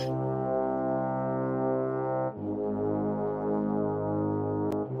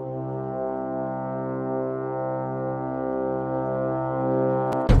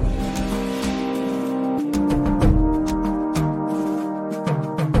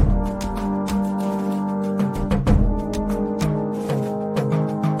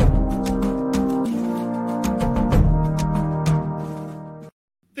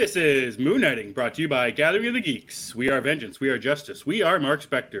This is Moonnighting, brought to you by Gathering of the Geeks. We are Vengeance, we are Justice, we are Mark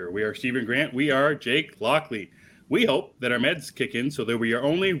Spector, we are Stephen Grant, we are Jake Lockley. We hope that our meds kick in so that we are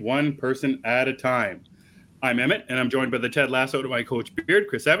only one person at a time. I'm Emmett, and I'm joined by the Ted Lasso to my coach Beard,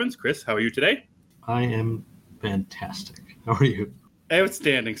 Chris Evans. Chris, how are you today? I am fantastic. How are you?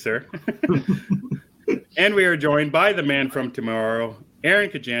 Outstanding, sir. And we are joined by the man from tomorrow,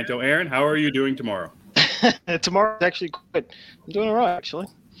 Aaron Cajanto. Aaron, how are you doing tomorrow? Tomorrow's actually good. I'm doing all right, actually.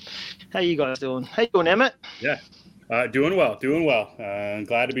 How you guys doing? How you doing, Emmett? Yeah, doing well. I'm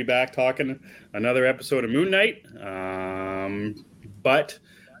glad to be back talking another episode of Moon Knight. But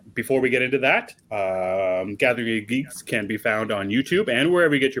before we get into that, Gathering of the Geeks can be found on YouTube and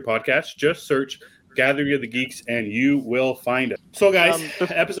wherever you get your podcasts. Just search Gathering of the Geeks and you will find it. So, guys,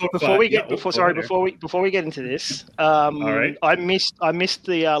 episode before 5. Before we get into this, all right. I missed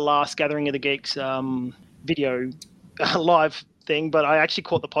the last Gathering of the Geeks video live thing, but I actually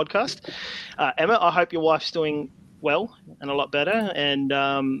caught the podcast. Emma, I hope your wife's doing well and a lot better, and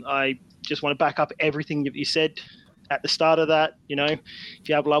I just want to back up everything that you said at the start of that. You know, if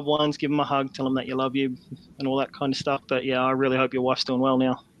you have loved ones, give them a hug, tell them that you love you and all that kind of stuff. But yeah, I really hope your wife's doing well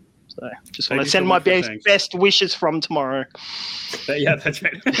now. So just want to send my best wishes from tomorrow. Yeah, that's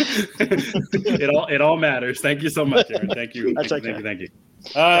right. It all matters. Thank you so much, Aaron. Thank you. Thank you.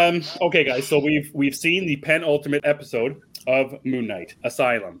 Okay, guys. So we've seen the penultimate episode of Moon Knight,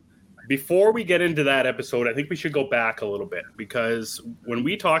 Asylum. Before we get into that episode, I think we should go back a little bit, because when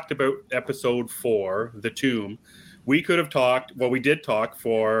we talked about episode 4, The Tomb, we could have talked. Well, we did talk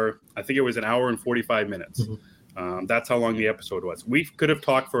for, I think it was an hour and 45 minutes. Mm-hmm. That's how long the episode was. We could have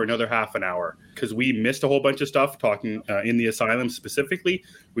talked for another half an hour because we missed a whole bunch of stuff talking in the asylum specifically.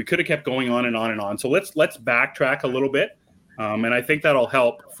 We could have kept going on and on and on. So let's backtrack a little bit. And I think that'll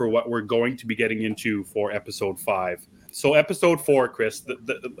help for what we're going to be getting into for episode 5. So episode 4, Chris,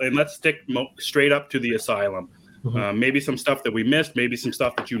 and let's stick straight up to the asylum. Mm-hmm. Maybe some stuff that we missed, maybe some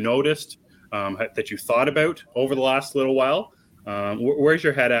stuff that you noticed, that you thought about over the last little while. Where's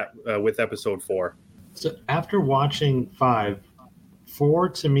your head at with episode 4? So after watching 5, 4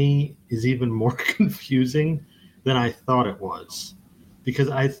 to me is even more confusing than I thought it was. Because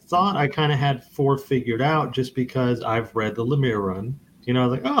I thought I kind of had 4 figured out just because I've read the Lemire run. You know, I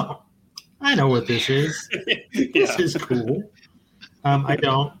was like, oh, I know what this is. This is cool. I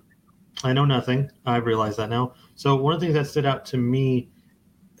don't. I know nothing. I realize that now. So one of the things that stood out to me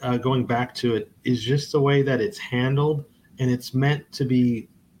going back to it is just the way that it's handled. And it's meant to be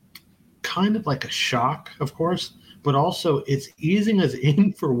kind of like a shock, of course, but also it's easing us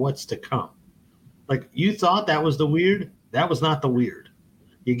in for what's to come. Like, you thought that was the weird. That was not the weird.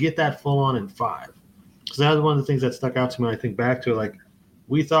 You get that full on in 5. So that was one of the things that stuck out to me when I think back to it. Like,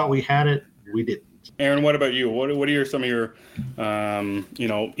 we thought we had it, we didn't. Aaron, what about you? What are some of your,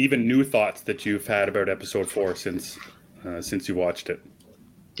 even new thoughts that you've had about episode 4 since you watched it?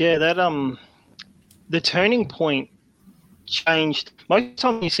 Yeah, that the turning point changed. Most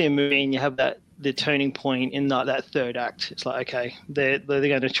time you see a movie and you have the turning point in that third act. It's like, okay, they're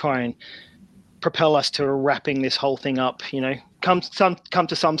going to try and propel us to wrapping this whole thing up, you know, come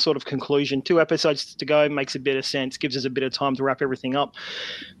to some sort of conclusion. 2 episodes to go makes a bit of sense, gives us a bit of time to wrap everything up.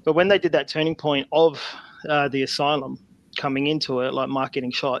 But when they did that turning point of the asylum coming into it, like Mark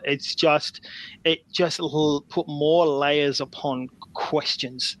getting shot, it just put more layers upon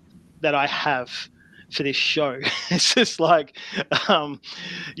questions that I have for this show. It's just like, and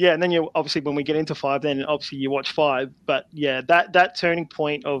then you obviously, when we get into 5, then obviously you watch 5. But yeah, that turning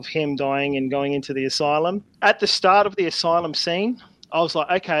point of him dying and going into the asylum, at the start of the asylum scene, I was like,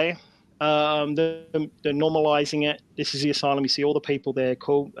 okay, they're normalizing it. This is the asylum. You see all the people there.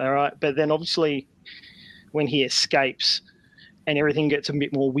 Cool. All right. But then obviously when he escapes and everything gets a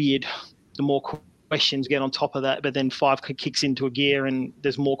bit more weird, the more questions get on top of that, but then 5 kicks into a gear and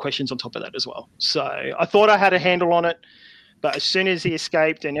there's more questions on top of that as well. So I thought I had a handle on it, but as soon as he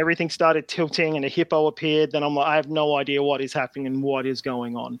escaped and everything started tilting and a hippo appeared, then I'm like, I have no idea what is happening and what is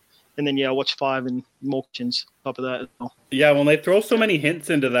going on. And then, I watched 5 and more questions on top of that as well. Yeah, when they throw so many hints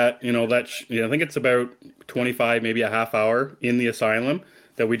into that, I think it's about 25, maybe a half hour in the asylum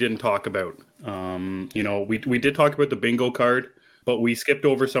that we didn't talk about. We did talk about the bingo card, but we skipped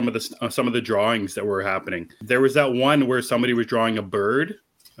over some of the drawings that were happening. There was that one where somebody was drawing a bird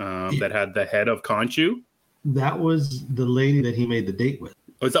that had the head of Khonshu. That was the lady that he made the date with.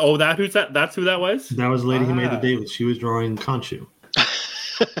 That's who that was? That was the lady he made the date with. She was drawing Khonshu.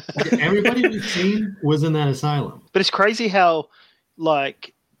 Everybody we've seen was in that asylum. But it's crazy how,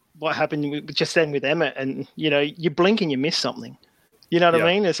 like, what happened just then with Emmett, and, you blink and you miss something. You know what I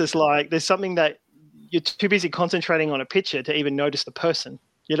mean? It's just like there's something that you're too busy concentrating on a picture to even notice the person.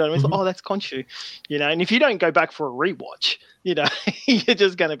 You know what I mean? It's like, oh, that's Khonshu. You know, and if you don't go back for a rewatch, you know, you're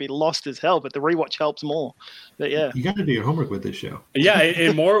just going to be lost as hell. But the rewatch helps more. But yeah, you got to do your homework with this show. Yeah,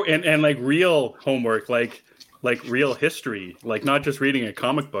 and more and like real homework, like real history, like not just reading a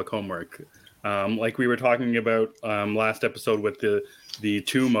comic book homework. Like we were talking about last episode with the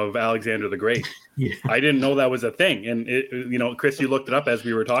tomb of Alexander the Great. Yeah. I didn't know that was a thing, and Chris, you looked it up as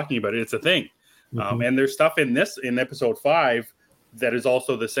we were talking about it. It's a thing, and there's stuff in episode 5 that is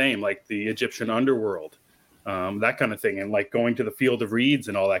also the same, like the Egyptian underworld, that kind of thing, and like going to the Field of Reeds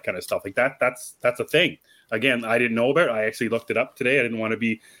and all that kind of stuff. Like that's a thing. Again, I didn't know about it. I actually looked it up today. I didn't want to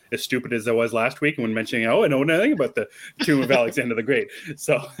be as stupid as I was last week when mentioning, I know nothing about the tomb of Alexander the Great.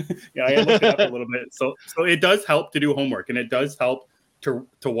 So I looked it up a little bit. So it does help to do homework, and it does help to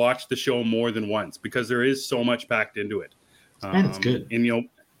watch the show more than once, because there is so much packed into it. And it's good.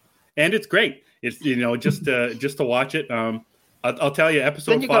 And it's great. It's, just to watch it. I'll tell you,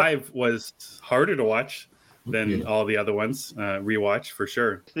 episode 5 was harder to watch than all the other ones. Rewatch for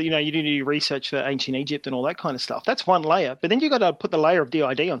sure. You do your research for ancient Egypt and all that kind of stuff. That's one layer, but then you got to put the layer of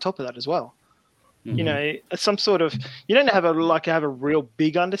DID on top of that as well. Mm-hmm. Some sort of, you don't have a real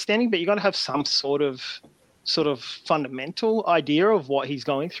big understanding, but you got to have some sort of fundamental idea of what he's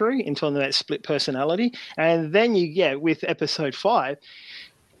going through in terms of that split personality. And then with episode 5,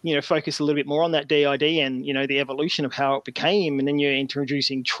 focus a little bit more on that DID and, the evolution of how it became. And then you're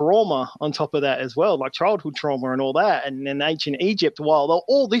introducing trauma on top of that as well, like childhood trauma and all that. And then ancient Egypt, while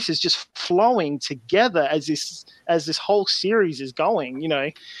all this is just flowing together as this whole series is going,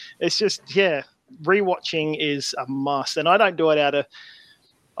 it's just, rewatching is a must. And I don't do it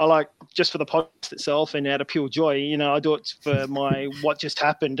I like just for the podcast itself and out of pure joy. I do it for my what just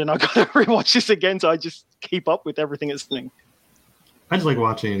happened, and I got to rewatch this again, so I just keep up with everything that's happening. I just like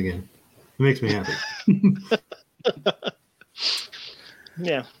watching it again. It makes me happy.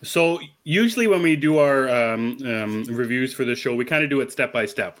 Yeah. So usually when we do our reviews for the show, we kind of do it step by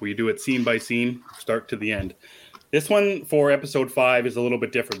step. We do it scene by scene, start to the end. This one for episode 5 is a little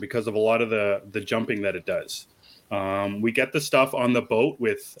bit different because of a lot of the jumping that it does. We get the stuff on the boat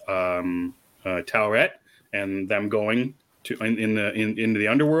with Taweret and them going into the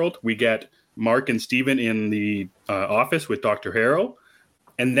underworld. We get Mark and Steven in the office with Dr. Harrow.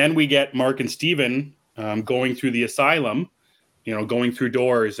 And then we get Mark and Steven going through the asylum, going through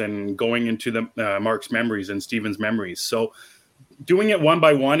doors and going into the Mark's memories and Steven's memories. So doing it one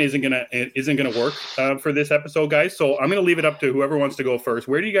by one isn't gonna work for this episode, guys. So I'm gonna leave it up to whoever wants to go first.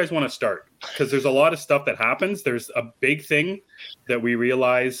 Where do you guys want to start? Because there's a lot of stuff that happens. There's a big thing that we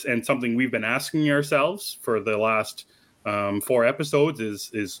realize, and something we've been asking ourselves for the last 4 episodes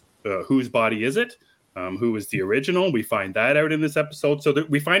is whose body is it? Who is the original? We find that out in this episode. So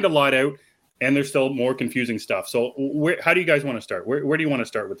we find a lot out, and there's still more confusing stuff. So how do you guys want to start? Where do you want to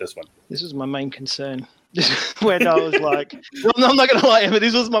start with this one? This is my main concern. When I was like, I'm not going to lie, Emma,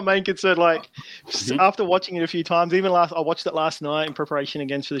 this was my main concern. Like, after watching it a few times, I watched it last night in preparation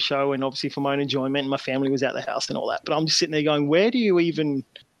again for the show, and obviously for my own enjoyment, and my family was at the house and all that. But I'm just sitting there going, where do you even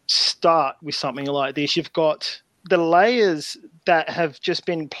start with something like this? You've got the layers that have just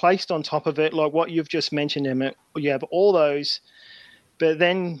been placed on top of it, like what you've just mentioned, Emmett. You have all those, but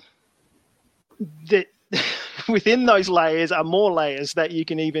then within those layers are more layers that you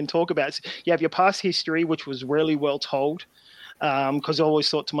can even talk about. You have your past history, which was really well told, because I always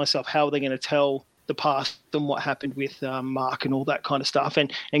thought to myself, how are they going to tell the past and what happened with Mark and all that kind of stuff,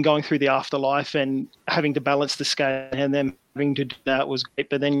 and going through the afterlife and having to balance the scale, and then having to do that was great.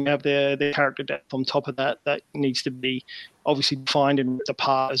 But then you have the character depth on top of that needs to be obviously defined and ripped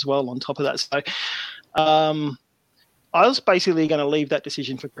apart as well on top of that. So I was basically going to leave that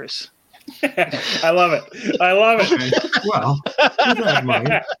decision for Chris. I love it. Well,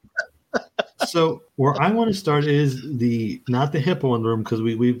 so where I want to start is not the hippo in the room, because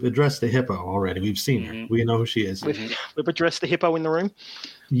we've addressed the hippo already. We've seen her. We know who she is. We've addressed the hippo in the room.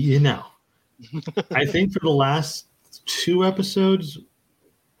 I think for the last 2 episodes,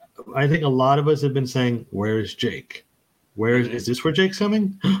 I think a lot of us have been saying, "Where is Jake? Is this where Jake's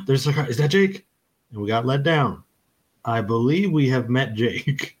coming? Is that Jake?" And we got let down. I believe we have met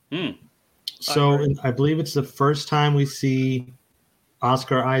Jake. So I believe it's the first time we see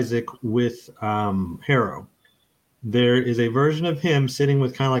Oscar Isaac with Harrow. There is a version of him sitting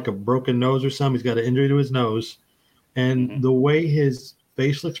with kind of like a broken nose or something. He's got an injury to his nose. And the way his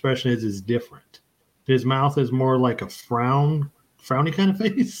facial expression is different. His mouth is more like a frowny kind of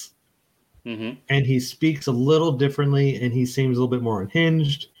face. And he speaks a little differently, and he seems a little bit more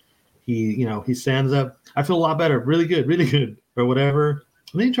unhinged. He stands up. I feel a lot better. Really good, or whatever.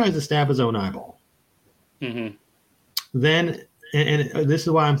 And then he tries to stab his own eyeball. Then and this is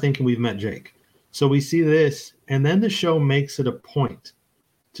why I'm thinking we've met Jake. So we see this, and then the show makes it a point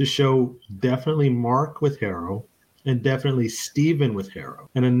to show definitely Mark with Harrow and definitely Steven with Harrow.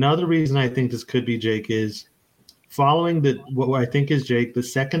 And another reason I think this could be Jake is following what I think is Jake, the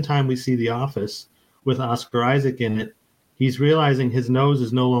second time we see The Office with Oscar Isaac in it, he's realizing his nose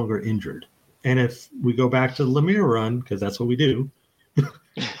is no longer injured. And if we go back to the Lemire run, because that's what we do,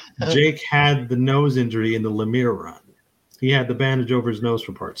 Jake had the nose injury in the Lemire run. He had the bandage over his nose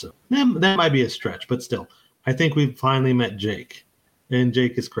for parts of it. That might be a stretch, but still, I think we've finally met Jake. And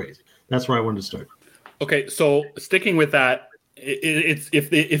Jake is crazy. That's where I wanted to start. Okay, so sticking with that, it's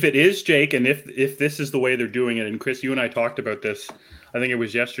if it is Jake, and if this is the way they're doing it, and Chris, you and I talked about this, I think it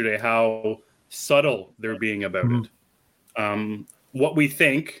was yesterday, how subtle they're being about it. What we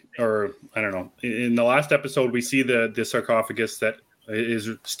think, or I don't know, in the last episode, we see the sarcophagus that is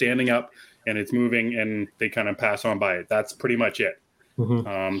standing up and it's moving, and they kind of pass on by it. That's pretty much it.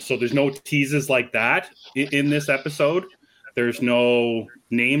 So there's no teases like that in this episode. There's no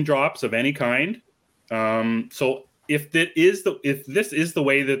name drops of any kind. So if this is the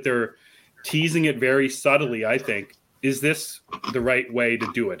way that they're teasing it very subtly, I think, is this the right way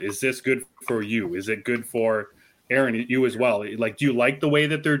to do it? Is this good for you? Is it good for Aaron, you as well? Like, do you like the way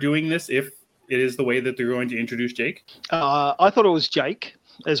that they're doing this? If it is the way that they're going to introduce Jake? I thought it was Jake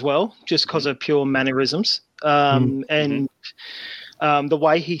as well, just because of pure mannerisms. And the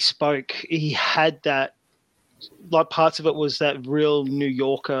way he spoke, he had that, like parts of it was that real New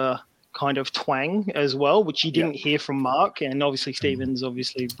Yorker kind of twang as well, which you didn't hear from Mark, and obviously Steven's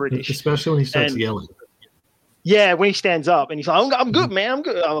obviously British. Especially when he starts yelling. Yeah, when he stands up and he's like, I'm good, man. I'm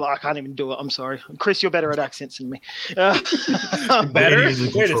good. I'm like, I can't even do it. I'm sorry. Chris, you're better at accents than me. Better?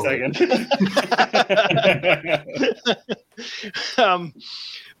 Wait a second.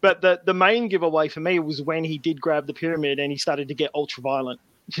 But the main giveaway for me was when he did grab the pyramid and he started to get ultra violent.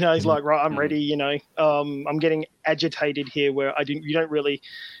 You know, he's like, right, I'm ready. You know, I'm getting agitated here where you don't really.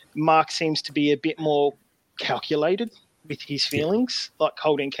 Mark seems to be a bit more calculated with his feelings, like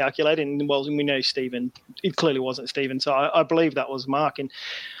cold and calculated. And well, we know Steven, it clearly wasn't Steven. So I believe that was Mark. And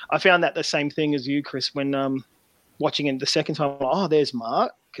I found that the same thing as you, Chris, when watching it the second time. Oh, there's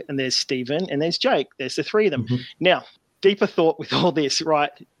Mark and there's Steven and there's Jake. There's the three of them. Now, deeper thought with all this,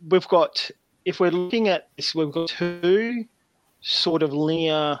 right? If we're looking at this, we've got two sort of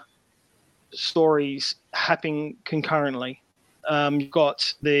linear stories happening concurrently. You've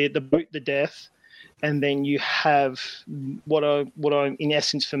got the boat, the death, and then you have what I in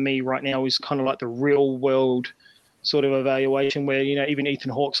essence for me right now is kind of like the real world sort of evaluation where, you know, even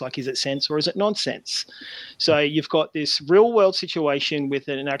Ethan Hawke's like, is it sense or is it nonsense? So you've got this real world situation with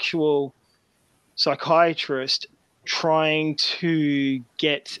an actual psychiatrist trying to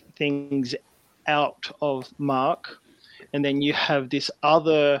get things out of Mark, and then you have this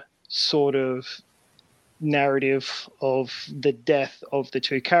other sort of narrative of the death of the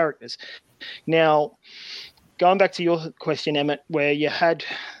two characters. Now, going back to your question, Emmett, where you had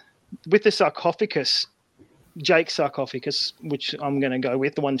with the sarcophagus, Jake's sarcophagus, which I'm going to go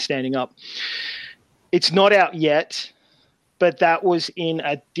with, the one standing up, it's not out yet, but that was in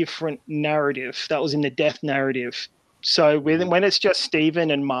a different narrative. That was in the death narrative. So when it's just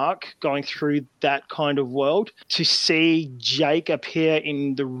Steven and Mark going through that kind of world, to see Jake appear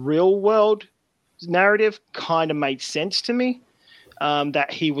in the real world narrative kind of made sense to me,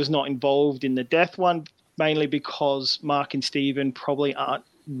 that he was not involved in the death one, mainly because Mark and Steven probably aren't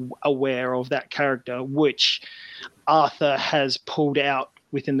aware of that character, which Arthur has pulled out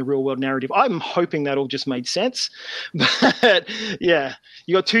within the real world narrative. I'm hoping that all just made sense. But yeah,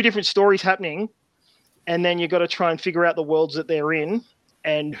 you got two different stories happening, and then you got to try and figure out the worlds that they're in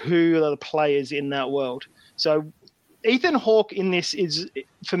and who are the players in that world. So Ethan Hawke in this is,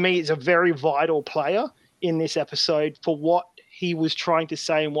 for me, is a very vital player in this episode for what he was trying to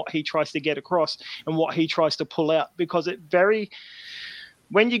say and what he tries to get across and what he tries to pull out, because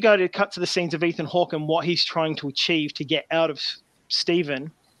when you go to cut to the scenes of Ethan Hawke and what he's trying to achieve to get out of Steven,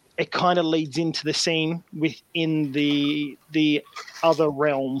 it kind of leads into the scene within the other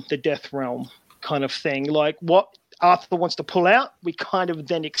realm, the death realm kind of thing. Like what Arthur wants to pull out, we kind of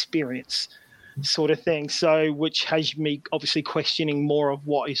then experience sort of thing. So which has me obviously questioning more of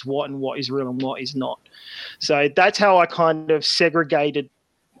what is what and what is real and what is not. So that's how I kind of segregated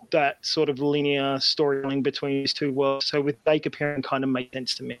that sort of linear storyline between these two worlds. So with Jake appearing kind of made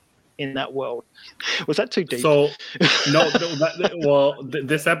sense to me in that world. Was that too deep? So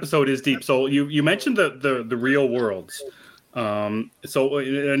this episode is deep. So you mentioned the real worlds. So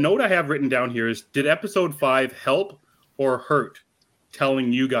a note I have written down here is, did episode 5 help or hurt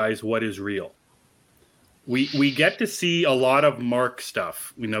telling you guys what is real? we get to see a lot of Mark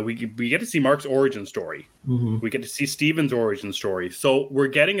stuff. You know, we get to see Mark's origin story. Mm-hmm. We get to see Steven's origin story. So we're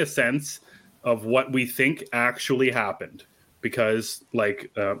getting a sense of what we think actually happened, because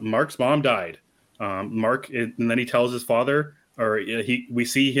like Mark's mom died. Mark, and then he tells his father, we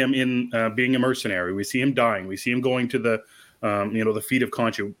see him in being a mercenary. We see him dying. We see him going to the the feet of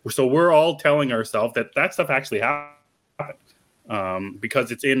Khonshu. So we're all telling ourselves that stuff actually happened.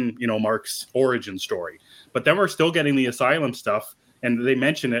 Because it's in Mark's origin story. But then we're still getting the asylum stuff, and they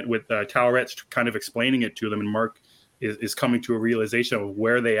mention it with Tauret's kind of explaining it to them, and Mark is coming to a realization of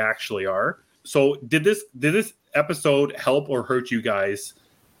where they actually are. So did this episode help or hurt you guys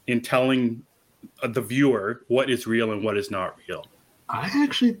in telling the viewer what is real and what is not real? I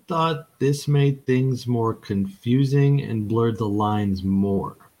actually thought this made things more confusing and blurred the lines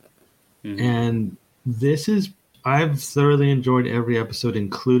more. Mm-hmm. And I've thoroughly enjoyed every episode,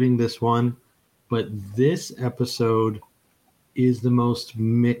 including this one, but this episode is the most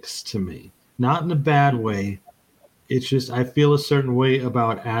mixed to me. Not in a bad way. It's just I feel a certain way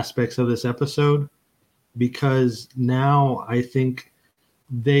about aspects of this episode, because now I think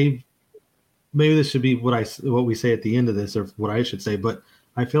maybe this should be what we say at the end of this, or what I should say, but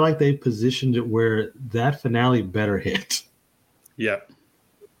I feel like they positioned it where that finale better hit. Yeah.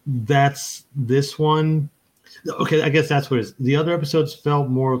 That's this one. Okay, I guess that's what it is. The other episodes felt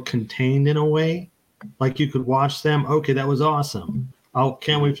more contained in a way. Like you could watch them. Okay, that was awesome.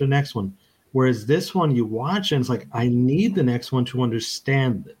 Can't wait for the next one. Whereas this one, you watch and it's like, I need the next one to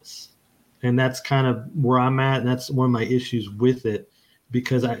understand this. And that's kind of where I'm at. And that's one of my issues with it,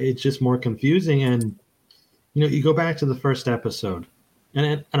 because it's just more confusing. And, you go back to the first episode,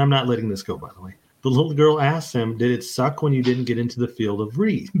 and I'm not letting this go, by the way. The little girl asks him, did it suck when you didn't get into the field of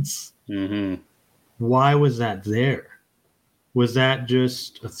reeds? Mm-hmm. Why was that there? Was that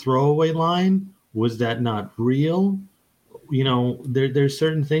just a throwaway line? Was that not real? There's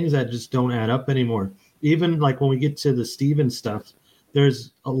certain things that just don't add up anymore. Even like when we get to the Steven stuff,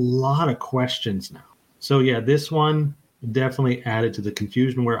 there's a lot of questions now. So yeah, this one definitely added to the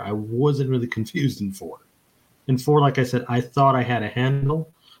confusion where I wasn't really confused in 4. In 4, like I said, I thought I had a handle,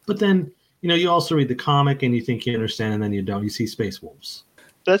 but then, you also read the comic and you think you understand, and then you don't. You see Space Wolves.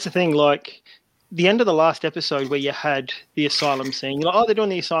 That's the thing, like the end of the last episode where you had the asylum scene, you're like, they're doing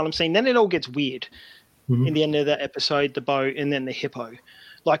the asylum scene. Then it all gets weird. Mm-hmm. In the end of that episode, the boat and then the hippo.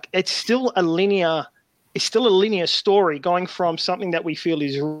 Like it's still a linear story going from something that we feel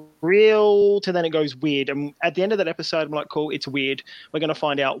is real to then it goes weird. And at the end of that episode, I'm like, cool, it's weird. We're going to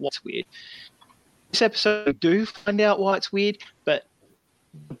find out what's weird. This episode, we do find out why it's weird, but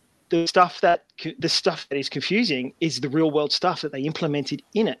the stuff that is confusing is the real world stuff that they implemented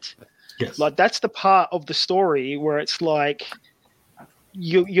in it. Yes. Like that's the part of the story where it's like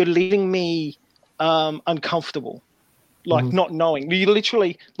you're leaving me uncomfortable, like not knowing. You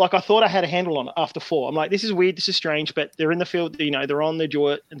literally, like I thought I had a handle on it after 4. I'm like, this is weird, this is strange, but they're in the field, they're on the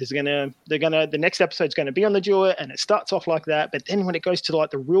Jewett, and the next episode's gonna be on the Jewett, and it starts off like that. But then when it goes to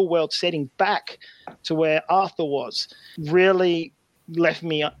like the real world setting back to where Arthur was, really left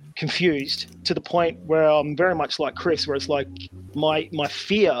me confused to the point where I'm very much like Chris, where it's like my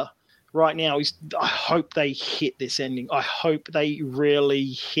fear right now is I hope they hit this ending. I hope they really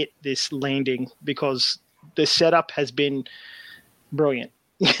hit this landing, because the setup has been brilliant.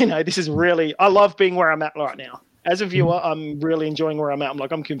 This is really, I love being where I'm at right now. As a viewer, I'm really enjoying where I'm at. I'm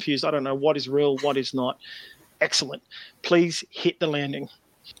like, I'm confused. I don't know what is real, what is not. Excellent. Please hit the landing.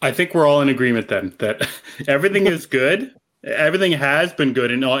 I think we're all in agreement then that everything is good. Everything has been good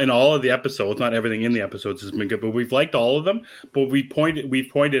in all of the episodes. Not everything in the episodes has been good, but we've liked all of them. But we've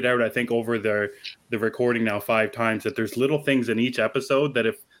pointed out, I think, over the recording now 5 times, that there's little things in each episode that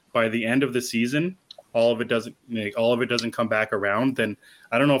if by the end of the season all of it doesn't come back around, then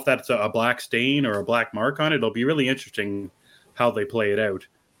I don't know if that's a black stain or a black mark on it. It'll be really interesting how they play it out.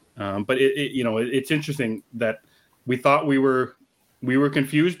 But it's interesting that we thought we were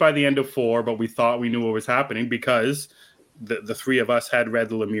confused by the end of 4, but we thought we knew what was happening because the 3 of us had read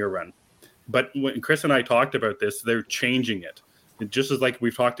the Lemire run. But when Chris and I talked about this, they're changing it. Just as like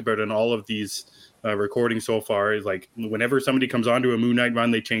we've talked about in all of these recordings so far, is like whenever somebody comes onto a Moon Knight run,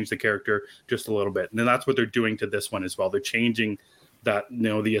 they change the character just a little bit. And then that's what they're doing to this one as well. They're changing that,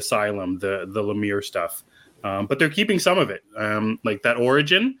 the asylum, the Lemire stuff. But they're keeping some of it. Like that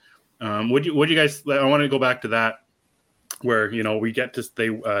origin. Would you guys, I want to go back to that where, we get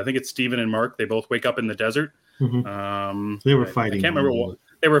to, I think it's Steven and Mark. They both wake up in the desert. Mm-hmm. They were fighting. I can't remember what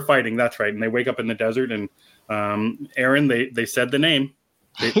they were fighting. That's right. And they wake up in the desert, and Aaron, they said the name.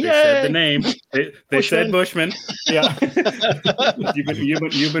 They said the name. They said Bushman. Yeah,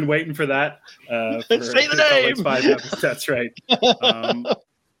 you've been waiting for that. Say the name. Like 5 episodes. That's right.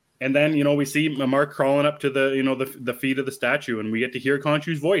 And then we see Mark crawling up to the feet of the statue, and we get to hear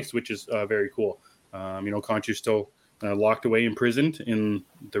Khonshu's voice, which is very cool. Khonshu's still locked away, imprisoned in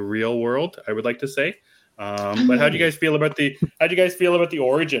the real world, I would like to say. But how do you guys feel about the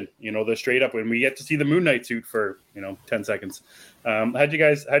origin? The straight up when we get to see the Moon Knight suit for 10 seconds. How do you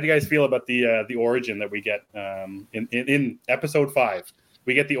guys feel about the origin that we get in episode 5?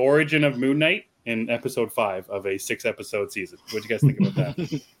 We get the origin of Moon Knight in episode 5 of a 6-episode season. What do you guys think about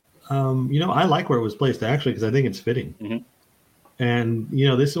that? I like where it was placed actually because I think it's fitting. Mm-hmm. And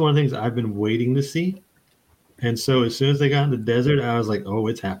this is one of the things I've been waiting to see. And so as soon as they got in the desert, I was like, oh,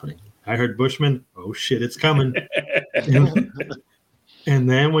 it's happening. I heard Bushman. Oh shit, it's coming. and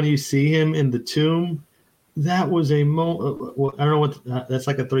then when you see him in the tomb, that was a I don't know what that's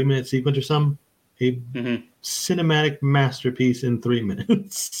like a 3-minute sequence or something. A cinematic masterpiece in 3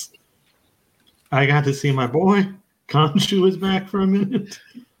 minutes. I got to see my boy Khonshu was back for a minute.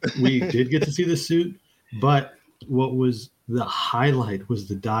 We did get to see the suit, but what was the highlight was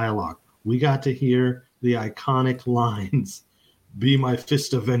the dialogue. We got to hear the iconic lines. Be my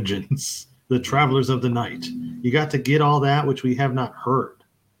fist of vengeance, the travelers of the night. You got to get all that, which we have not heard.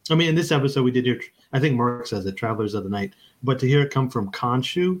 I mean, in this episode, we did hear, I think Mark says it, travelers of the night. But to hear it come from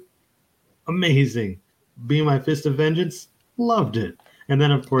Khonshu, amazing. Be my fist of vengeance, loved it. And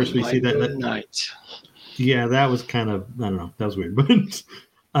then, of course, we see that night. Yeah, that was kind of, I don't know, that was weird. But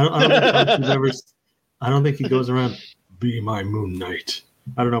I don't think he goes around, be my Moon Knight.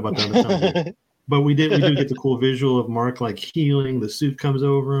 I don't know about that. But we do get the cool visual of Mark like healing. The suit comes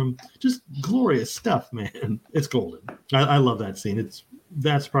over him. Just glorious stuff, man. It's golden. I love that scene.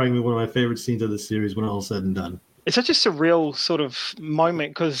 That's probably one of my favorite scenes of the series when all's said and done. It's such a surreal sort of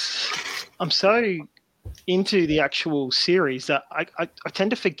moment because I'm so into the actual series that I tend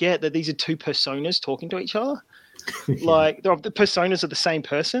to forget that these are two personas talking to each other. Yeah. Like the personas are the same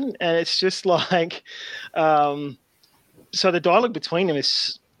person, and it's just like so the dialogue between them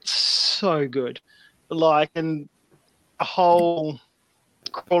is so good, like, and a whole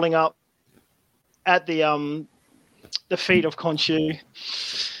crawling up at the feet of Khonshu,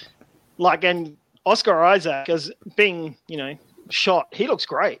 like, and Oscar Isaac as being shot, he looks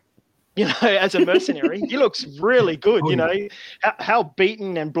great, as a mercenary. He looks really good. How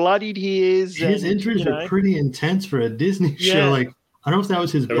beaten and bloodied he is. His injuries are pretty intense for a Disney show. Like, I don't know if that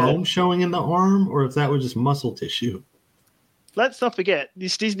was his bone showing in the arm or if that was just muscle tissue. Let's not forget,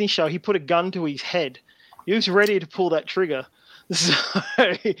 this Disney show, he put a gun to his head. He was ready to pull that trigger. So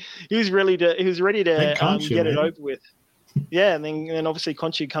he was ready to get it over with. Yeah, and then obviously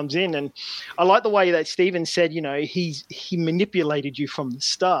Khonshu comes in, and I like the way that Steven said, he manipulated you from the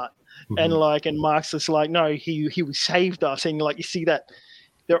start. Mm-hmm. And Mark's just like, no, he saved us. And you see that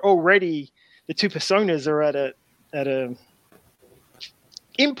they're already, the two personas are at a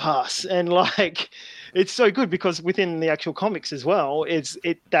impasse, and it's so good because within the actual comics as well,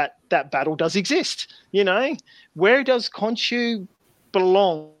 that battle does exist. Where does Khonshu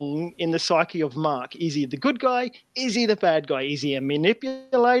belong in the psyche of Mark? Is he the good guy? Is he the bad guy? Is he a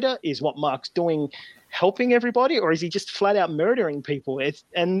manipulator? Is what Mark's doing helping everybody, or is he just flat out murdering people?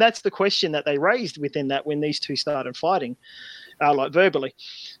 And that's the question that they raised within that when these two started fighting, verbally.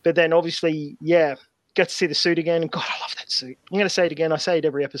 But then obviously, got to see the suit again, and God, I love that suit. I'm going to say it again. I say it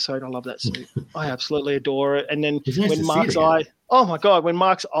every episode. I love that suit. I absolutely adore it. And then when Mark's oh my God, when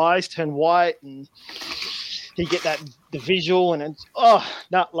Mark's eyes turn white and he get the visual, and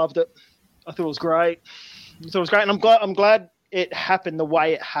loved it. I thought it was great. And I'm glad it happened the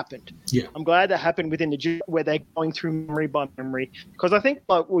way it happened. Yeah, I'm glad that happened within where they're going through memory by memory, because I think,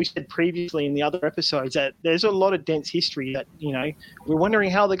 like we said previously in the other episodes, that there's a lot of dense history that we're wondering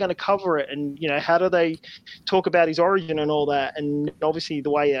how they're going to cover it, and how do they talk about his origin and all that. And obviously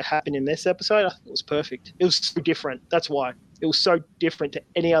the way it happened in this episode, I think it was perfect. It was so different. That's why it was so different to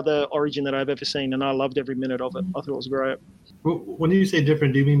any other origin that I've ever seen, and I loved every minute of it. I thought it was great. When you say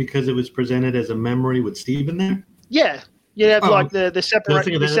different, do you mean because it was presented as a memory with Steve in there? Yeah. The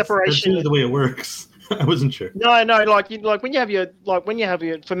separation. That's the way it works. I wasn't sure. No. Like when you have your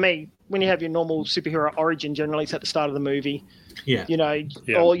for me, when you have your normal superhero origin, generally it's at the start of the movie. Yeah.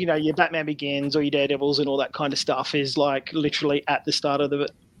 Or your Batman Begins or your Daredevils and all that kind of stuff is like literally at the start of the.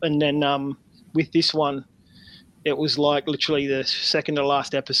 And then with this one, it was like literally the second to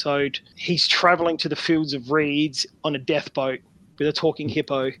last episode. He's traveling to the fields of reeds on a death boat with a talking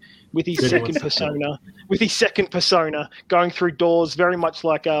hippo, with his second persona, going through doors, very much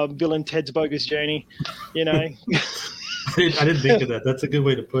like Bill and Ted's Bogus Journey, I didn't think of that. That's a good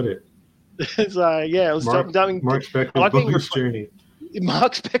way to put it. So yeah, it was Mark Spector's bogus journey.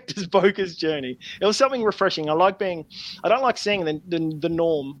 Mark Spector's bogus journey. It was something refreshing. I don't like seeing the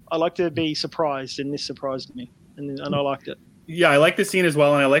norm. I like to be surprised, and this surprised me, and I liked it. Yeah, I like the scene as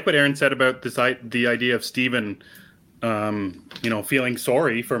well, and I like what Aaron said about the idea of Steven, feeling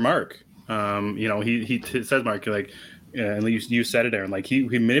sorry for Mark. He says, Mark, like, and you said it, Aaron, like he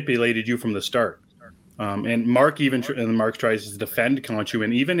manipulated you from the start. And Mark tries to defend Khonshu,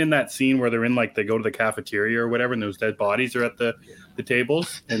 and even in that scene where they go to the cafeteria or whatever, and those dead bodies are at the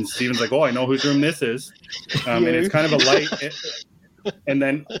tables, and Steven's like, "Oh, I know whose room this is," and it's kind of a light. And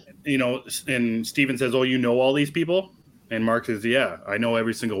then and Steven says, "Oh, you know all these people?" And Mark says, "Yeah, I know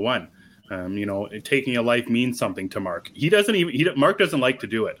every single one." Taking a life means something to Mark. Mark doesn't like to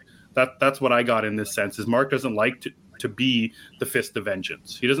do it. That's what I got in this sense. Is Mark doesn't like to be the Fist of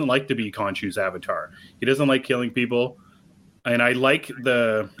Vengeance. He doesn't like to be Khonshu's avatar. He doesn't like killing people. And I like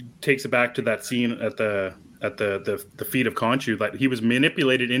takes it back to that scene at the feet of Khonshu, that he was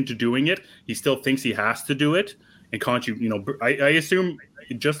manipulated into doing it. He still thinks he has to do it. And Khonshu, I assume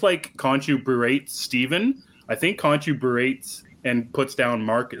just like Khonshu berates Steven, I think Khonshu berates and puts down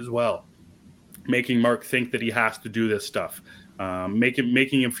Mark as well, making Mark think that he has to do this stuff,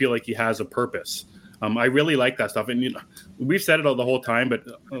 making him feel like he has a purpose. I really like that stuff, and we've said it all the whole time. But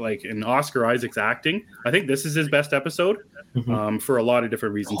like in Oscar Isaac's acting, I think this is his best episode for a lot of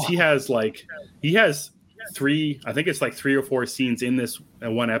different reasons. He has three or four scenes in this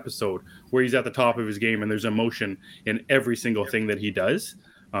one episode where he's at the top of his game, and there's emotion in every single thing that he does.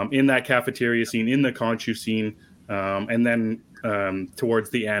 In that cafeteria scene, in the Khonshu scene, and then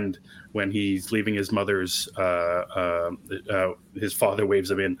towards the end when he's leaving his mother's, his father waves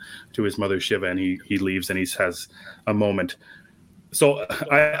him in to his mother Shiva, and he leaves, and he has a moment. So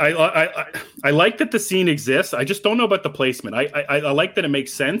I like that the scene exists. I just don't know about the placement. I like that it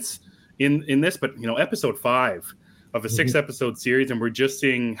makes sense in this, but episode 5 of a 6-episode series, and we're just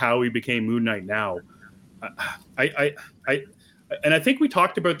seeing how he became Moon Knight now. And I think we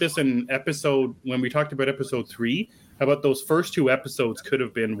talked about this when we talked about episode 3, about those first 2 episodes could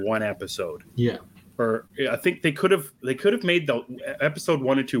have been one episode. Yeah. Or I think they could have made the episode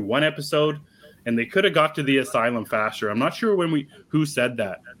 1 and 2 one episode, and they could have got to the asylum faster. I'm not sure who said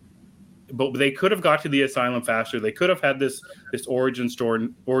that, but they could have got to the asylum faster. They could have had this origin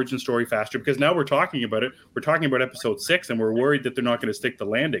story faster, because now we're talking about it. We're talking about episode 6, and we're worried that they're not going to stick the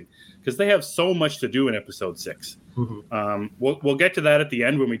landing, because they have so much to do in episode 6. Mm-hmm. We'll get to that at the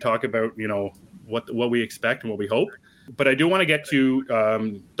end when we talk about what we expect and what we hope. But I do want to get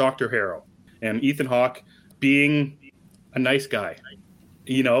to Dr. Harrow and Ethan Hawke being a nice guy.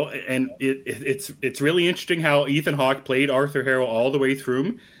 And it's really interesting how Ethan Hawke played Arthur Harrow all the way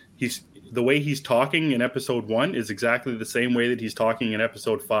through. The way he's talking in episode 1 is exactly the same way that he's talking in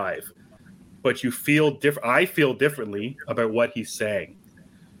episode 5. But you feel I feel differently about what he's saying.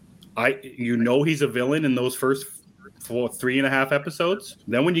 He's a villain in those first 3.5 episodes.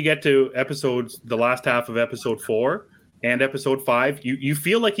 Then when you get to the last half of episode 4 and episode 5, you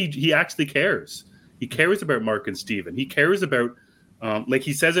feel like he actually cares. He cares about Mark and Steven. He cares about, like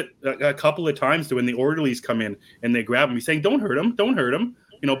he says it a couple of times to when the orderlies come in and they grab him. He's saying, don't hurt him.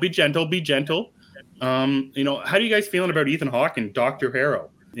 Be gentle, be gentle. How do you guys feeling about Ethan Hawke and Dr. Harrow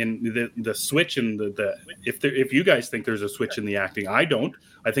and the switch and if you guys think there's a switch in the acting? I don't.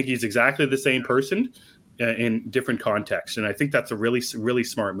 I think he's exactly the same person in different contexts, and I think that's a really, really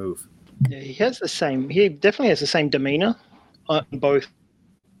smart move. Yeah, he definitely has the same demeanor on both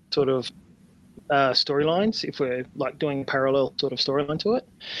sort of storylines, if we're like doing a parallel sort of storyline to it.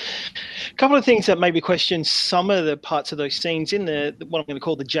 A couple of things that maybe question some of the parts of those scenes in what I'm going to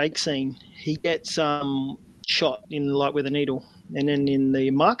call the Jake scene. He gets shot in the light with a needle, and then in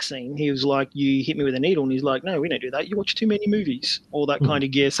the Mark scene he was like, you hit me with a needle, and he's like, no, we don't do that, you watch too many movies, all that kind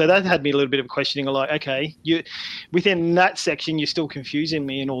of gear. So that had me a little bit of questioning, like, okay, you within that section you're still confusing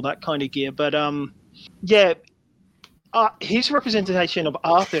me and all that kind of gear. But his representation of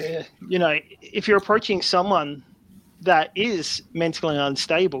Arthur, if you're approaching someone that is mentally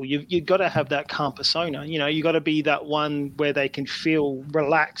unstable, you've got to have that calm persona. You got to be that one where they can feel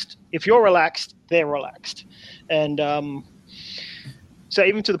relaxed. If you're relaxed, they're relaxed. And so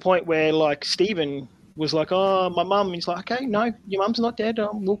even to the point where like Steven was like, oh, my mum, he's like, okay, no, your mum's not dead,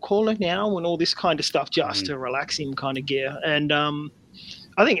 we'll call her now, and all this kind of stuff just to relax him kind of gear. And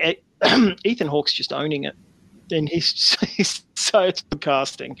I think Ethan Hawke's just owning it. And he's so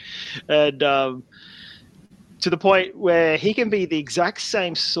casting, and to the point where he can be the exact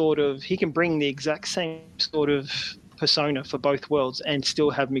same he can bring the exact same sort of persona for both worlds and still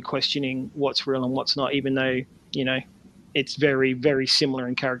have me questioning what's real and what's not, even though it's very, very similar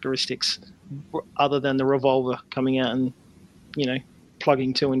in characteristics, other than the revolver coming out and,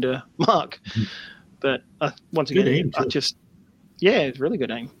 plugging two into Mark. But once again, it's really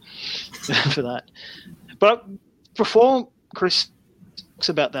good aim for that. But before Chris talks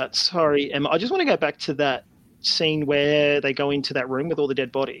about that, sorry, Emma, I just want to go back to that scene where they go into that room with all the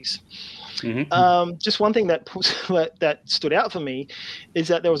dead bodies. Mm-hmm. Just one thing that stood out for me is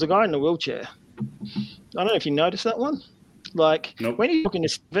that there was a guy in a wheelchair. I don't know if you noticed that one. Like, nope. When he's talking to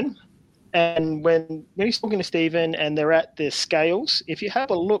Stephen, and when he's talking to Stephen and they're at the scales, if you have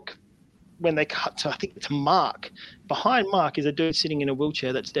a look when they cut to, I think it's Mark, behind Mark is a dude sitting in a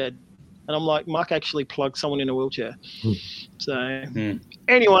wheelchair that's dead. And I'm like, Mark actually plugged someone in a wheelchair. So,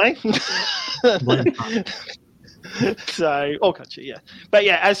 anyway. So, all country, yeah. But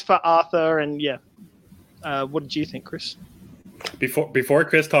yeah, as for Arthur and what did you think, Chris? Before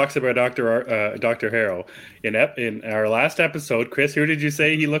Chris talks about Dr. Harrow, in our last episode, Chris, who did you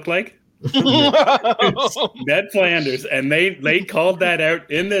say he looked like? Ned Flanders, and they called that out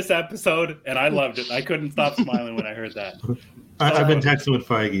in this episode, and I loved it. I couldn't stop smiling when I heard that. I've been texting with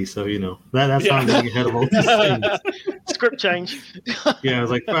Feige, so that's how I'm getting ahead of all these things. Script change. Yeah, I was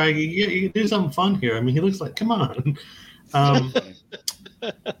like, Feige, you can do something fun here. I mean, he looks like, come on.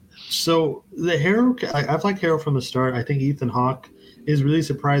 So the Harrow, I've liked Harrow from the start. I think Ethan Hawke has really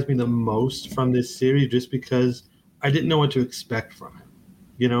surprised me the most from this series, just because I didn't know what to expect from him,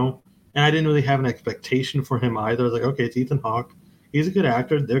 And I didn't really have an expectation for him either. I was like, okay, it's Ethan Hawke. He's a good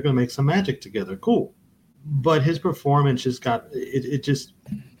actor. They're going to make some magic together. Cool. But his performance just got it just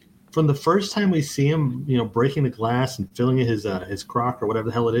from the first time we see him, breaking the glass and filling in his crock or whatever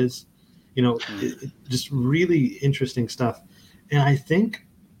the hell it is, just really interesting stuff. And I think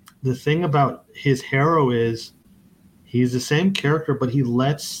the thing about his Harrow is he's the same character, but he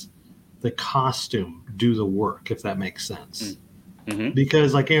lets the costume do the work, if that makes sense. Mm-hmm.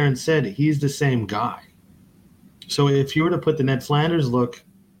 Because like Aaron said, he's the same guy. So if you were to put the Ned Flanders look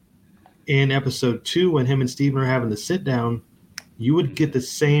in episode 2 when him and Steven are having the sit down, you would get the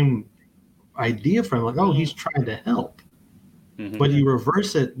same idea from him, like, oh, he's trying to help. Mm-hmm. But you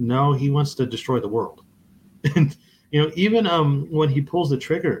reverse it, no, he wants to destroy the world. And even when he pulls the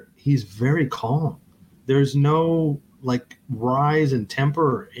trigger, he's very calm. There's no rise in temper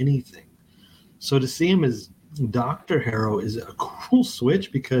or anything. So to see him as Dr. Harrow is a cool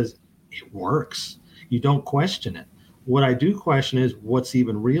switch because it works. You don't question it. What I do question is what's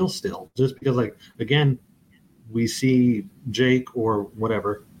even real still. Just because, again, we see Jake or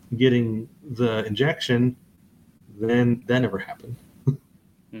whatever getting the injection, then that never happened.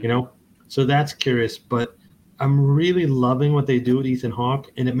 So that's curious. But I'm really loving what they do with Ethan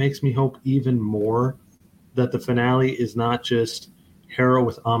Hawke, and it makes me hope even more that the finale is not just Harrow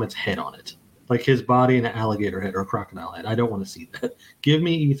with Amit's head on it. Like his body and an alligator head or a crocodile head. I don't want to see that. Give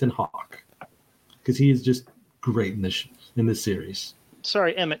me Ethan Hawke, because he is just great in this series.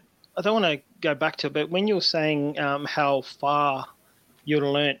 Sorry, Emmett. I don't want to go back to it, but when you were saying how far you'd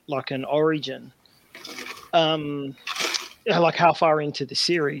learnt an origin, how far into the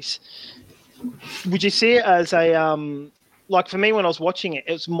series, would you see it as a for me when I was watching it,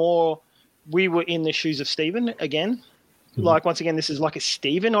 it was more we were in the shoes of Steven again. Mm-hmm. Once again, this is like a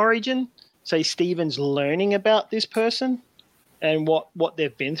Steven origin. Say Steven's learning about this person and what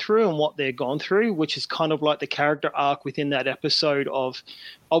they've been through and what they've gone through, which is kind of like the character arc within that episode of,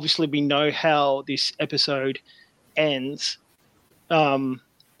 obviously we know how this episode ends,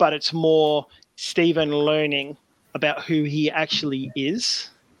 but it's more Steven learning about who he actually is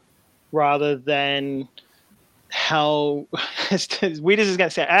rather than how, as weird as it's going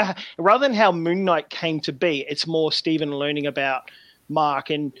to sound, rather than how Moon Knight came to be, it's more Steven learning about Mark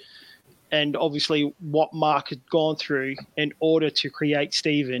and obviously what Mark had gone through in order to create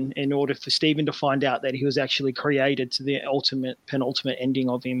Steven, in order for Steven to find out that he was actually created to the penultimate ending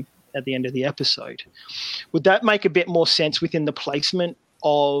of him at the end of the episode. Would that make a bit more sense within the placement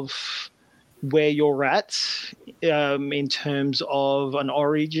of where you're at in terms of an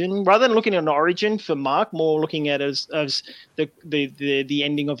origin, rather than looking at an origin for Mark, more looking at it as the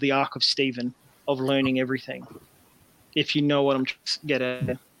ending of the arc of Steven, of learning everything, if you know what I'm trying to get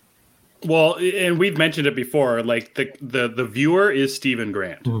at? Well, and we've mentioned it before, the viewer is Stephen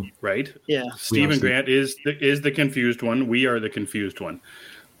Grant, right? Yeah. Stephen Grant is the confused one. We are the confused one.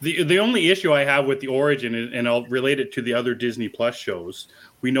 The only issue I have with the origin, and I'll relate it to the other Disney Plus shows,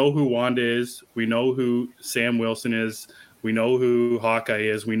 we know who Wanda is, we know who Sam Wilson is, we know who Hawkeye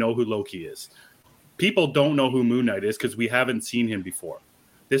is, we know who Loki is. People don't know who Moon Knight is because we haven't seen him before.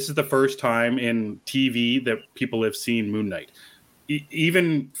 This is the first time in TV that people have seen Moon Knight.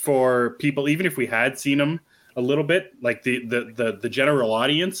 Even for people, even if we had seen him, a little bit. Like the general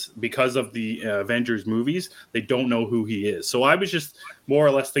audience, because of the Avengers movies, they don't know who he is. So I was just more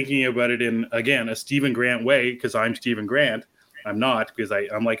or less thinking about it in, again, a Stephen Grant way, because I'm Stephen Grant. I'm not, because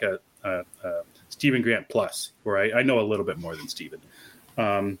I'm like a Stephen Grant plus, where I know a little bit more than Stephen.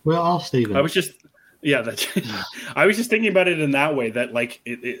 Well, all Stephen. I was just I was just thinking about it in that way, that like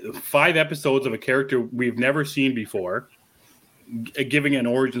 5 episodes of a character we've never seen before, giving an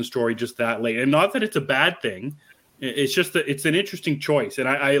origin story just that late. And not that it's a bad thing. It's just that it's an interesting choice. And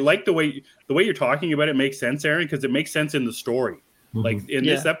I like the way you're talking about it makes sense, Aaron, because it makes sense in the story. Mm-hmm. Like in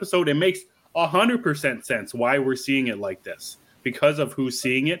this episode, it makes 100% sense why we're seeing it like this, because of who's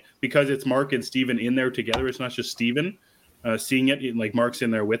seeing it, because it's Mark and Steven in there together. It's not just Steven seeing it, like Mark's in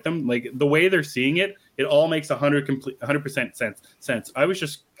there with them. Like the way they're seeing it, it all makes 100% sense. I was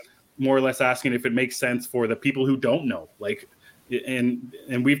just more or less asking if it makes sense for the people who don't know. Like, and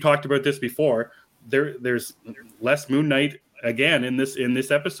we've talked about this before. There's less Moon Knight again in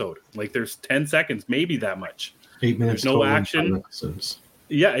this episode. Like there's 10 seconds, maybe that much. 8 minutes. There's no action.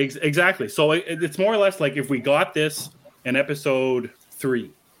 Yeah, exactly. So it's more or less like if we got this in episode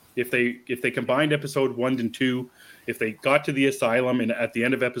 3, if they combined episode 1 and 2, if they got to the asylum and at the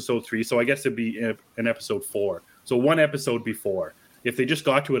end of episode 3, so I guess it'd be in episode 4. So 1 episode before, if they just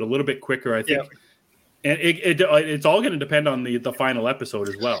got to it a little bit quicker, I think. Yeah. And it's all going to depend on the final episode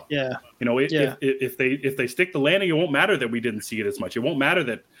as well. Yeah. You know, if they stick the landing, it won't matter that we didn't see it as much. It won't matter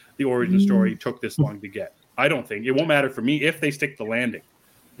that the origin story took this long to get. I don't think it won't matter for me if they stick the landing,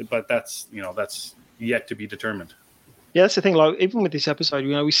 but that's yet to be determined. Yeah, that's the thing. Like even with this episode,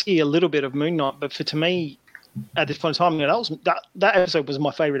 we see a little bit of Moon Knight, but to me, at this point in time, that episode was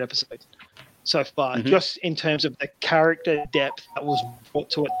my favorite episode so far. Mm-hmm. Just in terms of the character depth that was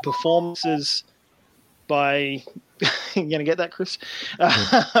brought to it, performances by you gonna get that, Chris?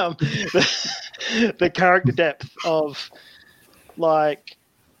 The character depth of, like,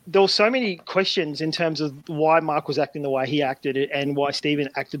 there were so many questions in terms of why Mark was acting the way he acted and why Steven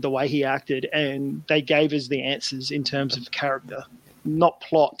acted the way he acted, and they gave us the answers in terms of character, not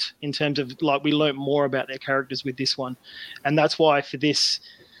plot, in terms of, like, we learned more about their characters with this one. And that's why for this,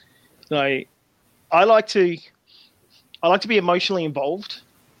 I like to be emotionally involved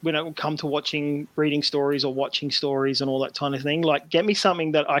when it will come to reading stories or watching stories and all that kind of thing. Like, get me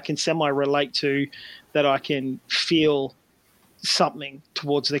something that I can semi-relate to, that I can feel something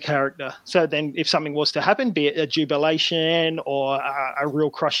towards the character. So then if something was to happen, be it a jubilation or a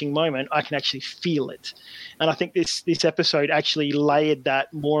real crushing moment, I can actually feel it. And I think this episode actually layered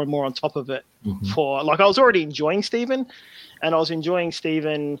that more and more on top of it. Mm-hmm. For, like, I was already enjoying Steven, and I was enjoying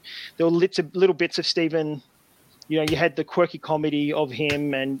Steven. There were little bits of Steven. You had the quirky comedy of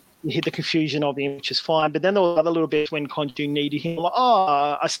him, and you had the confusion of him, which is fine. But then there were other little bits when Khonshu needed him. Like,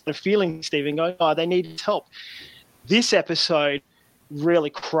 I started feeling Steven going, they needed help. This episode really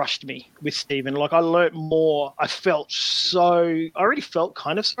crushed me with Steven. Like, I learnt more. I already felt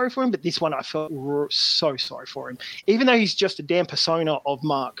kind of sorry for him, but this one I felt so sorry for him. Even though he's just a damn persona of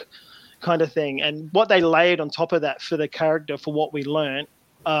Mark kind of thing. And what they layered on top of that for the character, for what we learnt,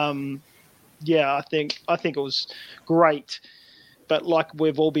 I think it was great. But like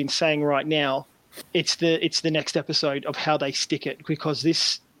we've all been saying right now, it's the next episode of how they stick it, because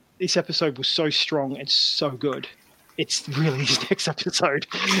this episode was so strong and so good. It's really this next episode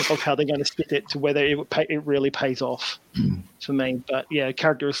of how they're going to stick it to whether it really pays off for me. But yeah,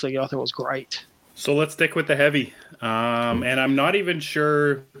 characteristically, I thought it was great. So let's stick with the heavy. And I'm not even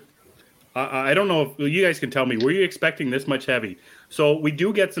sure. I don't know if you guys can tell me. Were you expecting this much heavy? So we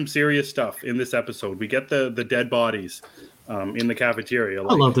do get some serious stuff in this episode. We get the dead bodies in the cafeteria.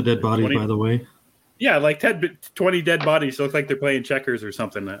 I love the dead bodies, by the way. Yeah, like 20 dead bodies. So it looks like they're playing checkers or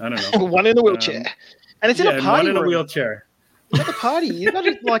something. I don't know. One in a wheelchair. And it's in a party room. One in a wheelchair. It's at the party.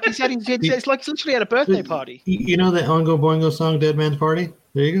 It's like he's literally at a birthday party. You know that Oingo Boingo song, Dead Man's Party?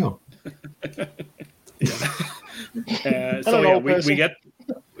 There you go.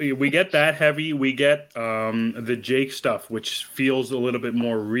 We get that heavy. We get the Jake stuff, which feels a little bit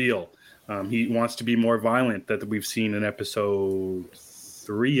more real. He wants to be more violent, that we've seen in episode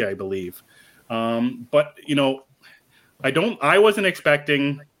 3, I believe. But I wasn't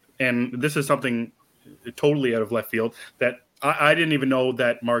expecting, and this is something totally out of left field, that I didn't even know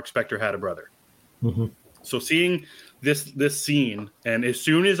that Mark Spector had a brother. Mm-hmm. So seeing this scene, and as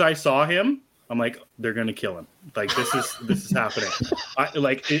soon as I saw him, I'm like, they're gonna kill him. Like, this is happening.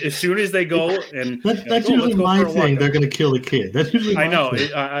 As soon as they go, and that's usually my thing. They're gonna kill the kid. That's usually my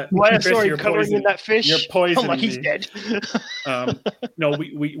thing. Why? Sorry, covering in that fish. You're poisoning like he's dead. No,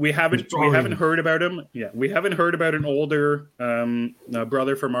 we haven't heard about him. Yeah, we haven't heard about an older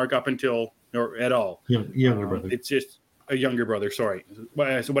brother for Mark up until or at all. Younger brother. It's just a younger brother. Sorry.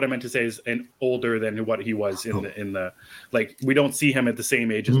 So what I meant to say is an older than what he was in the like. We don't see him at the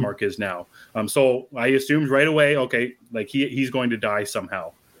same age as Mark is now. So I assumed right away, okay, like he's going to die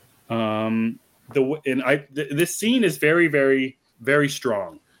somehow. This scene is very, very, very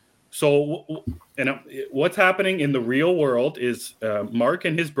strong. So, what's happening in the real world is Mark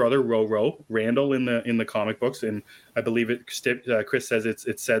and his brother Roro, Randall in the comic books, and I believe Chris says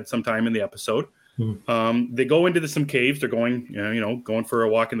it's said sometime in the episode. They go into some caves. They're going, going for a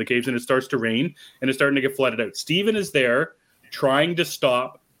walk in the caves, and it starts to rain, and it's starting to get flooded out. Steven is there, trying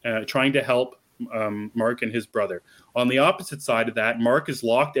to help Mark and his brother. On the opposite side of that, Mark is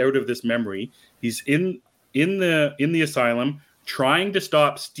locked out of this memory. He's in the asylum, trying to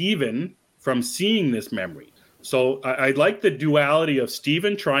stop Steven from seeing this memory. So I like the duality of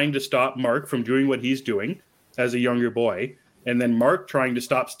Steven trying to stop Mark from doing what he's doing as a younger boy, and then Mark trying to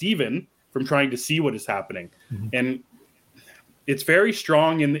stop Steven from trying to see what is happening. And it's very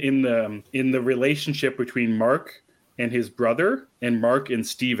strong in the relationship between Mark and his brother and Mark and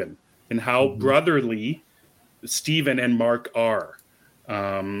Steven, and how brotherly Steven and Mark are,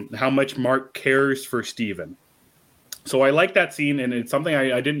 how much Mark cares for Steven. So I like that scene, and it's something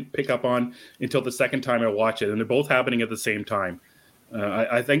I didn't pick up on until the second time I watched it, and they're both happening at the same time.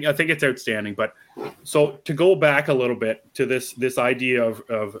 I think it's outstanding. But so to go back a little bit to this idea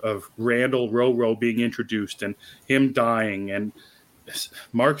of Randall Roro being introduced and him dying, and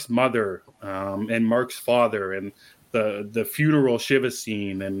Mark's mother and Mark's father, and the funeral Shiva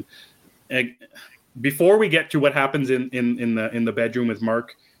scene, and before we get to what happens in the bedroom with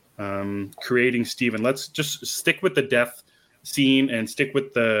Mark creating Steven, let's just stick with the death scene and stick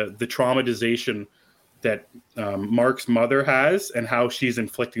with the traumatization that Mark's mother has, and how she's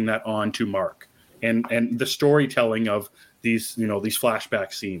inflicting that on to Mark, and the storytelling of these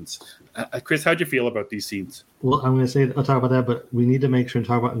flashback scenes. Chris, how'd you feel about these scenes? Well, I'm going to say I'll talk about that, but we need to make sure and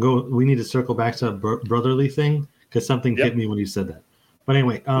talk about we need to circle back to the brotherly thing, because something hit me when you said that. But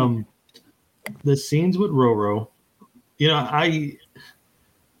anyway, the scenes with Roro,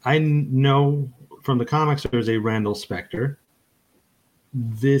 I know from the comics there's a Randall Spector.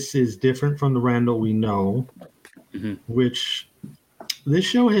 This is different from the Randall we know, which this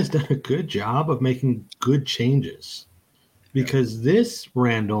show has done a good job of making good changes. Because this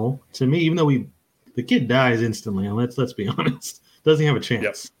Randall, to me, even though the kid dies instantly, and let's be honest, doesn't have a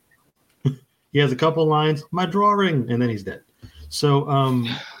chance. Yep. He has a couple lines, my drawing, and then he's dead. So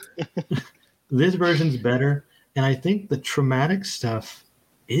this version's better, and I think the traumatic stuff,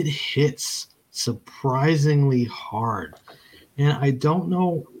 it hits surprisingly hard. And I don't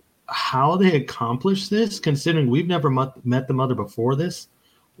know how they accomplished this, considering we've never met the mother before this.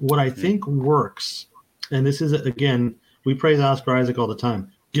 What I think works, and this is, again, we praise Oscar Isaac all the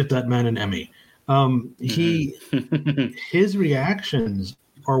time. Get that man an Emmy. His reactions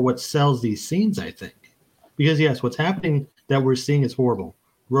are what sells these scenes, I think. Because, yes, what's happening that we're seeing is horrible.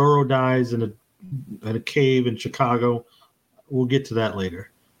 Roro dies in a cave in Chicago. We'll get to that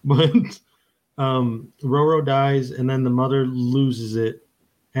later. But Roro dies, and then the mother loses it.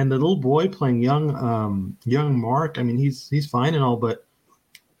 And the little boy playing young Mark, I mean, he's fine and all, but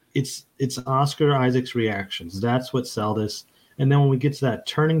it's Oscar Isaac's reactions. That's what sell this. And then when we get to that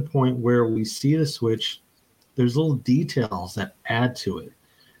turning point where we see the switch, there's little details that add to it.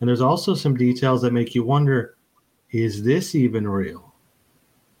 And there's also some details that make you wonder, is this even real?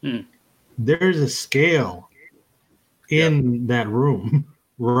 There's a scale in that room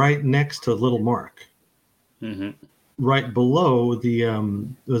right next to little Mark. Right below the,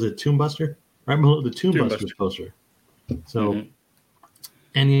 was it Tomb Buster? Right below the Tomb Buster's poster. So,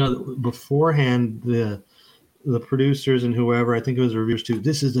 and beforehand, the producers and whoever, I think it was reviewers too,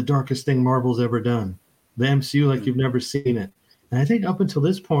 this is the darkest thing Marvel's ever done. The MCU like you've never seen it. And I think up until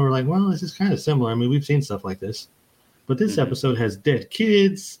this point, we're like, well, this is kind of similar. I mean, we've seen stuff like this. But this episode has dead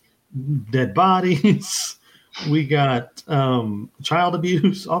kids, dead bodies. We got child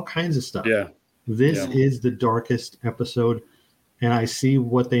abuse, all kinds of stuff. Yeah. This is the darkest episode. And I see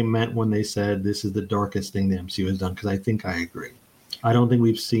what they meant when they said this is the darkest thing the MCU has done, because I think I agree. I don't think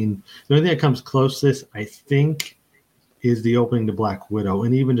we've seen – the only thing that comes close to this, I think, is the opening to Black Widow,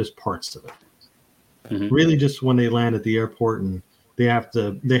 and even just parts of it. Really just when they land at the airport and they have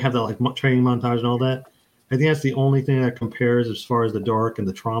that like training montage and all that. I think that's the only thing that compares as far as the dark and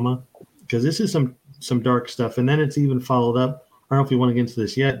the trauma, because this is some dark stuff. And then it's even followed up. I don't know if you want to get into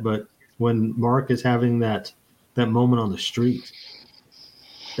this yet, but when Mark is having that moment on the street,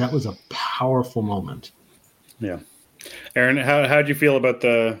 that was a powerful moment. Yeah. Aaron, how'd you feel about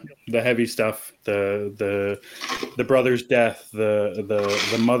the heavy stuff, the the brother's death,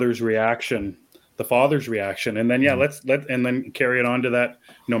 the mother's reaction, the father's reaction, and then and then carry it on to that.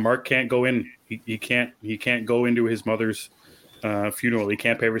 Mark can't go in. He can't go into his mother's funeral. He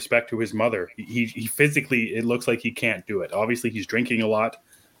can't pay respect to his mother. He physically, it looks like he can't do it. Obviously, he's drinking a lot.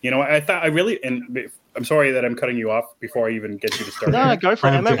 And I'm sorry that I'm cutting you off before I even get you to start. No, go for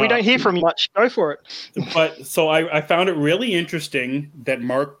it, Emma. We don't hear from you much. Go for it. But so I found it really interesting that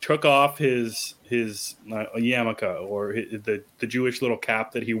Mark took off his yarmulke, or the Jewish little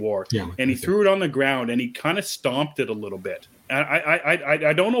cap that he wore, and he threw it on the ground and he kind of stomped it a little bit. And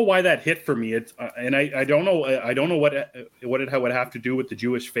I don't know why that hit for me. I don't know what it would have to do with the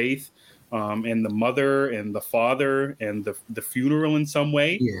Jewish faith. And the mother and the father and the funeral in some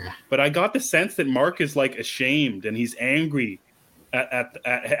way. Yeah. But I got the sense that Mark is like ashamed and he's angry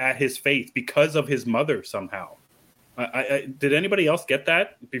at his faith because of his mother somehow. Did anybody else get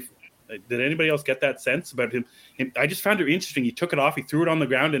that? Did anybody else get that sense about him? I just found it interesting. He took it off, he threw it on the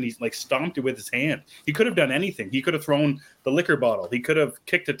ground, and he's like stomped it with his hand. He could have done anything. He could have thrown the liquor bottle. He could have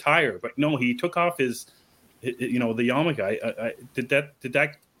kicked a tire. But no, he took off the yarmulke. Did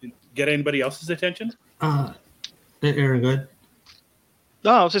that get anybody else's attention? Aaron, go ahead.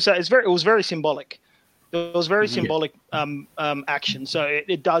 No, I was just saying it was very symbolic. It was very symbolic action. So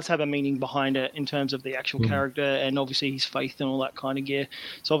it does have a meaning behind it in terms of the actual character and obviously his faith and all that kind of gear.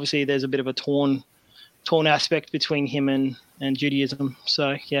 So obviously there's a bit of a torn aspect between him and Judaism.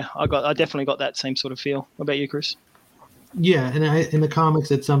 So yeah, I definitely got that same sort of feel. What about you, Chris? Yeah, and in the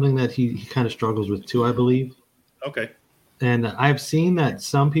comics, it's something that he kind of struggles with too, I believe. Okay. And I've seen that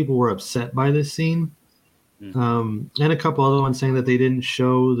some people were upset by this scene, and a couple other ones saying that they didn't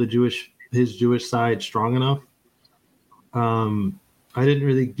show his Jewish side strong enough. I didn't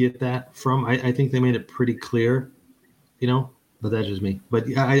really get that from. I think they made it pretty clear, but that's just me.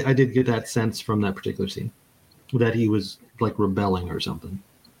 But I did get that sense from that particular scene that he was like rebelling or something.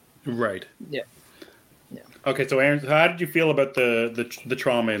 Right. Yeah. Okay, so Aaron, how did you feel about the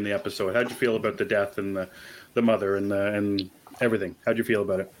trauma in the episode? How did you feel about the death and the mother and everything? How did you feel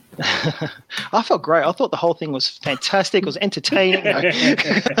about it? I felt great. I thought the whole thing was fantastic. It was entertaining.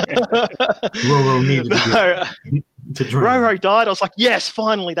 Roro needed to drink. Roro died. I was like, yes,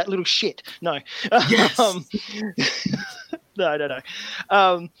 finally, that little shit. No. Yes. No.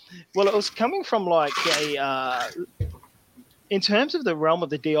 Well, it was coming from like in terms of the realm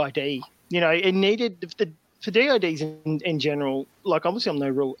of the DID, it needed for DIDs in general, like obviously I'm no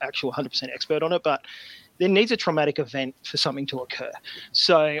real actual 100% expert on it, but there needs a traumatic event for something to occur.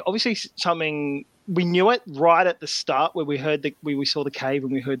 So obviously something, we knew it right at the start where we saw the cave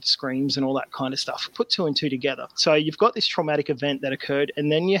and we heard the screams and all that kind of stuff. Put two and two together. So you've got this traumatic event that occurred,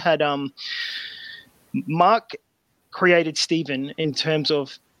 and then you had Mark created Stephen in terms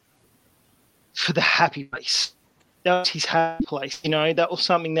of for the happy place. That was his happy place, that was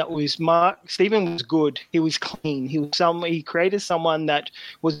something that was Stephen was good. He was clean. He created someone that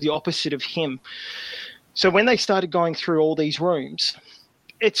was the opposite of him. So when they started going through all these rooms,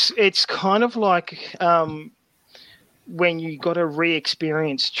 it's kind of like when you got to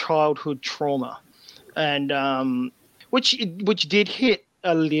re-experience childhood trauma, and which did hit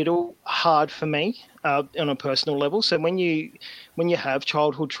a little hard for me on a personal level. So when you have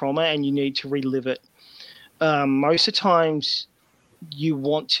childhood trauma and you need to relive it, most of the times you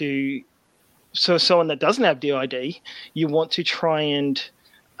want to, so someone that doesn't have DID, you want to try and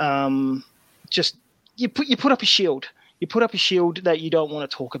just you put up a shield. You put up a shield that you don't want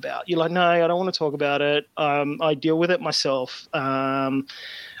to talk about. You're like, no, I don't want to talk about it. I deal with it myself. I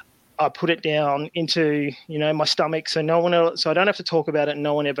put it down into my stomach, so no one else, so I don't have to talk about it. And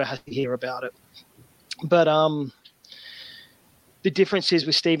no one ever has to hear about it. But the difference is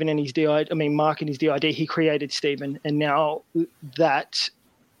with Stephen and his DID. I mean, Mark and his DID. He created Stephen, and now that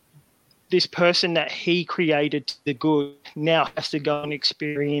this person that he created, the good, now has to go and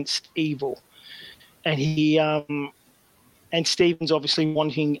experience evil. And and Stephen's obviously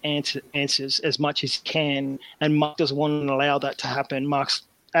wanting answers as much as he can, and Mark doesn't want to allow that to happen. Mark's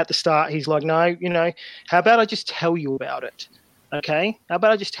at the start, he's like, no, how about I just tell you about it? Okay, how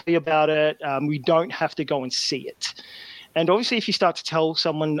about I just tell you about it? We don't have to go and see it. And obviously, if you start to tell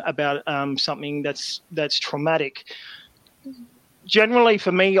someone about something that's traumatic, generally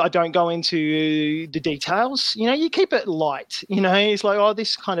for me, I don't go into the details. You keep it light. It's like, oh,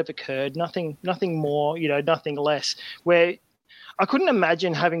 this kind of occurred. Nothing more. Nothing less. Where I couldn't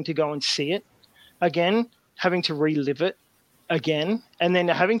imagine having to go and see it again, having to relive it again, and then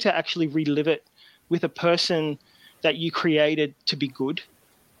having to actually relive it with a person that you created to be good,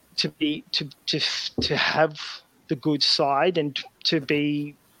 to have the good side, and to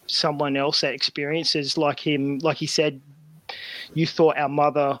be someone else that experiences like him. Like he said, you thought our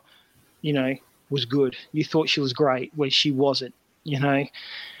mother, was good. You thought she was great, where she wasn't.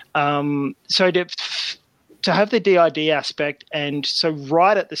 So to have the DID aspect, and so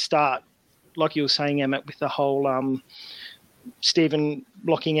right at the start, like you were saying, Emmett, with the whole Stephen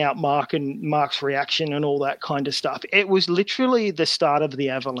blocking out Mark and Mark's reaction and all that kind of stuff, it was literally the start of the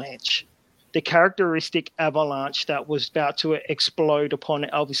avalanche, the characteristic avalanche that was about to explode upon,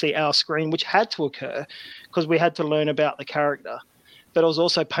 obviously, our screen, which had to occur because we had to learn about the character. But it was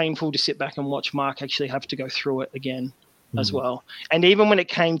also painful to sit back and watch Mark actually have to go through it again as well. And even when it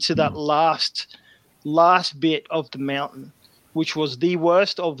came to that last bit of the mountain, which was the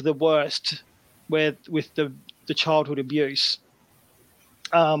worst of the worst, with the childhood abuse,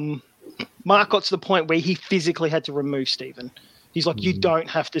 Mark got to the point where he physically had to remove Stephen. He's like, you don't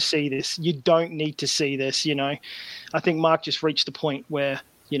have to see this. You don't need to see this, I think Mark just reached the point where,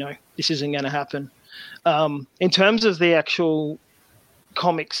 this isn't going to happen. In terms of the actual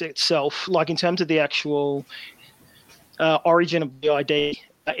comics itself, like in terms of the actual origin of the ID,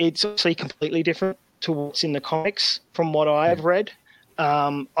 it's obviously completely different to what's in the comics from what I've read.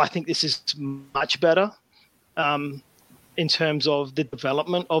 I think this is much better in terms of the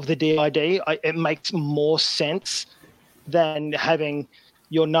development of the DID. It makes more sense than having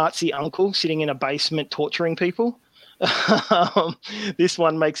your Nazi uncle sitting in a basement torturing people. This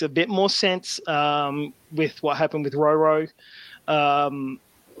one makes a bit more sense with what happened with Roro.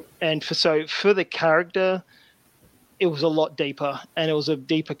 And for the character, it was a lot deeper, and it was a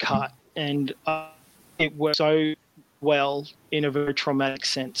deeper cut, and it worked so well in a very traumatic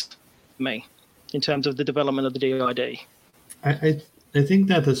sense for me in terms of the development of the DID. I think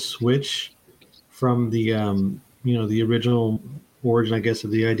that the switch from the the original origin, I guess,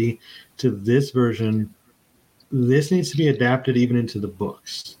 of the ID to this version, this needs to be adapted even into the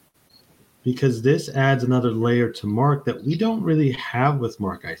books, because this adds another layer to Mark that we don't really have with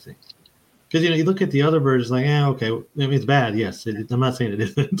Mark, I think. Because, you look at the other versions, like, okay, I mean, it's bad, yes. I'm not saying it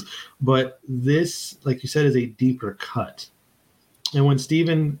isn't. But this, like you said, is a deeper cut. And when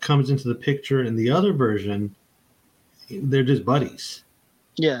Stephen comes into the picture in the other version, they're just buddies.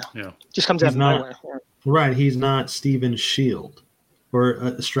 Yeah. Just comes out of nowhere. Right, he's not Stephen's shield. Or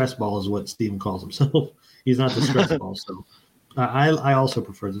a stress ball is what Stephen calls himself. He's not the stress ball. So I also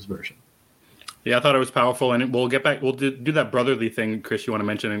prefer this version. Yeah, I thought it was powerful, and we'll get back. We'll do that brotherly thing, Chris. You want to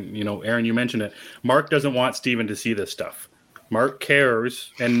mention, and Aaron, you mentioned it. Mark doesn't want Stephen to see this stuff. Mark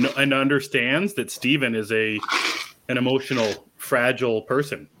cares and understands that Stephen is an emotional, fragile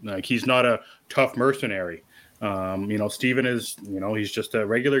person. Like, he's not a tough mercenary. Stephen is, he's just a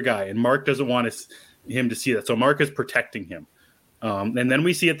regular guy, and Mark doesn't want him to see that. So Mark is protecting him. And then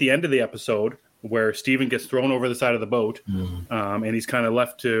we see at the end of the episode where Stephen gets thrown over the side of the boat, and he's kind of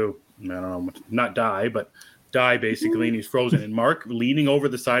left to, I don't know, not die, but die basically, and he's frozen. And Mark leaning over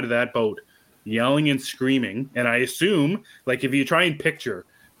the side of that boat, yelling and screaming. And I assume, like, if you try and picture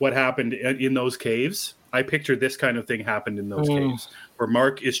what happened in those caves, I picture this kind of thing happened in those caves, where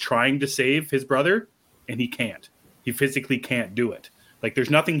Mark is trying to save his brother, and he can't. He physically can't do it. Like, there's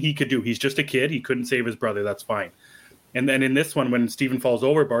nothing he could do. He's just a kid. He couldn't save his brother. That's fine. And then in this one, when Stephen falls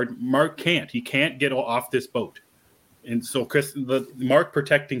overboard, Mark can't. He can't get off this boat. And so, Chris, Mark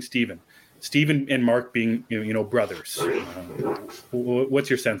protecting Stephen and Mark being, brothers.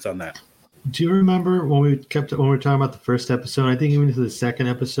 What's your sense on that? Do you remember when we were talking about the first episode? I think even into the second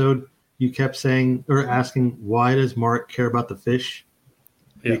episode, you kept saying or asking, why does Mark care about the fish?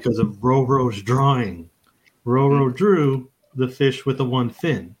 Yeah. Because of Roro's drawing. Roro drew the fish with the one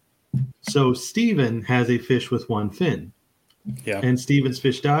fin. So Stephen has a fish with one fin. Yeah. And Stephen's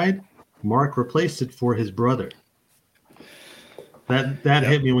fish died. Mark replaced it for his brother. That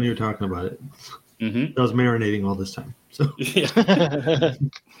hit me when you were talking about it. I was marinating all this time. So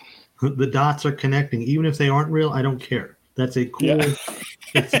the dots are connecting, even if they aren't real. I don't care. That's a cool.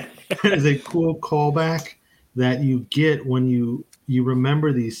 That is a cool callback that you get when you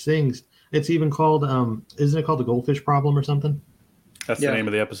remember these things. It's even called. Isn't it called the goldfish problem or something? That's the name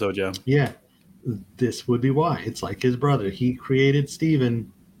of the episode. Yeah. Yeah. This would be why. It's like his brother. He created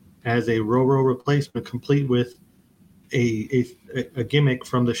Stephen as a Roro replacement, complete with a gimmick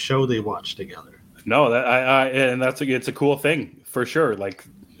from the show they watched together. No, it's a cool thing for sure. Like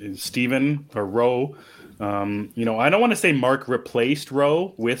Stephen or Ro, I don't want to say Mark replaced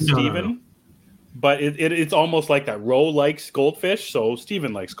Ro with Stephen, but it's almost like that. Ro likes goldfish, so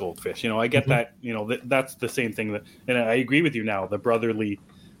Stephen likes goldfish. I get that. That's the same thing. And I agree with you now. The brotherly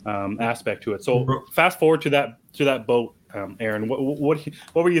aspect to it. So fast forward to that boat, Aaron. What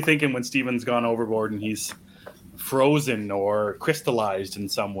were you thinking when Stephen's gone overboard and he's frozen or crystallized in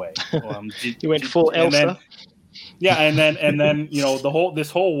some way. You went full Elsa. And then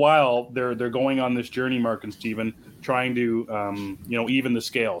this whole while they're going on this journey, Mark and Steven, trying to even the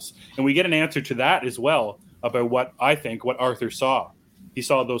scales, and we get an answer to that as well about what Arthur saw. He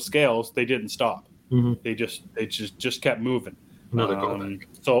saw those scales; they didn't stop. Mm-hmm. They just kept moving.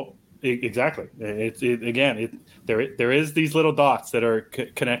 So exactly, there is these little dots that are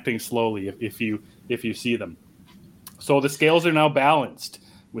connecting slowly if you see them. So the scales are now balanced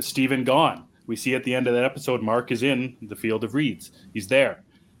with Steven gone. We see at the end of that episode, Mark is in the field of reeds. He's there.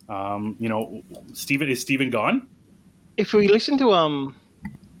 Is Steven gone? If we listen to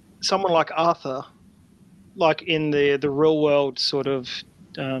someone like Arthur, like in the real world sort of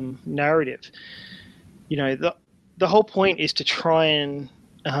narrative, the whole point is to try and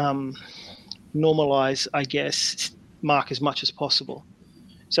normalize, I guess, Mark as much as possible.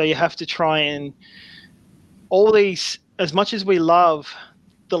 So you have to try and all these, as much as we love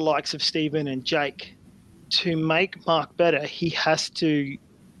the likes of Steven and Jake, to make Mark better, he has to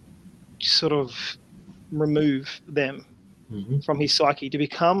sort of remove them from his psyche to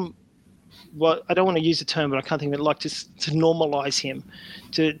become what I don't want to use the term, but I can't think of it, like to normalize him,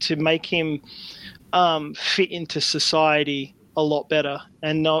 to make him fit into society a lot better.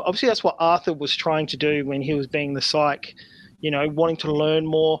 And obviously that's what Arthur was trying to do when he was being the psych, wanting to learn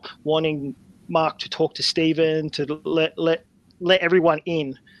more, wanting Mark to talk to Steven, to let everyone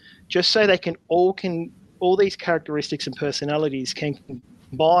in, just so they all these characteristics and personalities can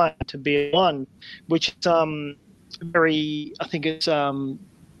combine to be one, which is very, I think it's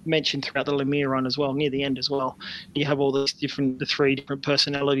mentioned throughout the Lemire run as well, near the end as well. You have all these the three different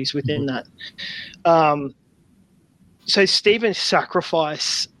personalities within that. So Steven's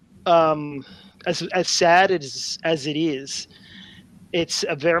sacrifice, as sad as it is, it's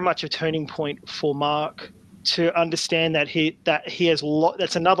very much a turning point for Mark to understand that he has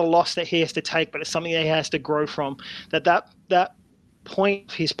that's another loss that he has to take, but it's something that he has to grow from. That point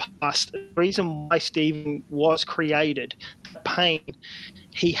of his past, the reason why Steven was created, the pain,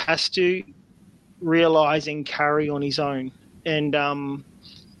 he has to realize and carry on his own. And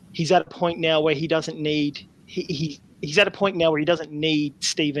he's at a point now where he doesn't need he's at a point now where he doesn't need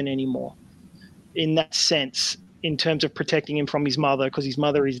Steven anymore, in that sense, in terms of protecting him from his mother, because his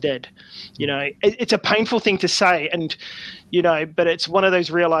mother is dead. It's a painful thing to say, and but it's one of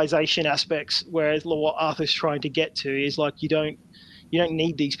those realization aspects where what Arthur's trying to get to is like, you don't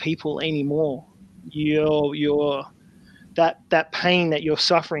need these people anymore. You're that pain that you're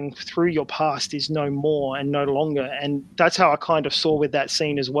suffering through your past is no more and no longer. And that's how I kind of saw with that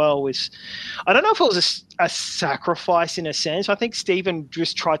scene as well. I don't know if it was a sacrifice in a sense. I think Steven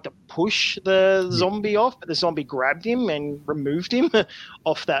just tried to push the zombie off, but the zombie grabbed him and removed him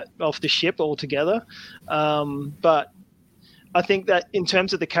off the ship altogether. But I think that in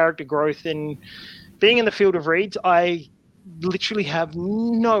terms of the character growth and being in the field of reeds, I literally have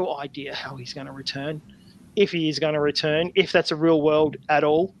no idea how he's going to return. If he is going to return, if that's a real world at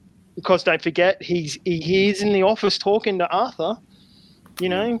all, because don't forget, he is in the office talking to Arthur.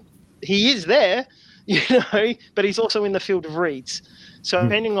 He is there, but he's also in the field of reeds. So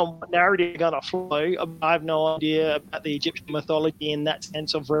depending on what narrative you're going to flow, I have no idea about the Egyptian mythology in that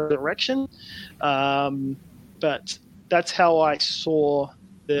sense of resurrection. But that's how I saw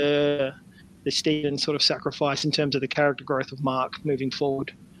the Steven sort of sacrifice in terms of the character growth of Mark moving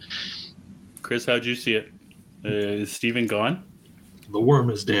forward. Chris, how'd you see it? Is Steven gone? The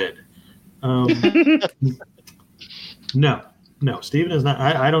worm is dead. No, Steven is not.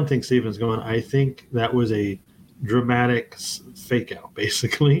 I don't think Steven's gone. I think that was a dramatic fake out,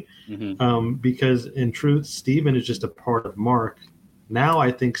 basically, because in truth, Steven is just a part of Mark. Now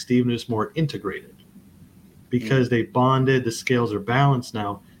I think Steven is more integrated because they bonded. The scales are balanced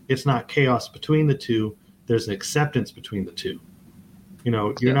now. It's not chaos between the two. There's an acceptance between the two.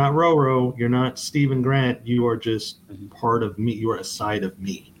 You're not Roro, you're not Steven Grant, you are just part of me, you are a side of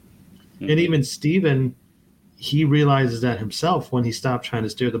me. And even Steven, he realizes that himself when he stopped trying to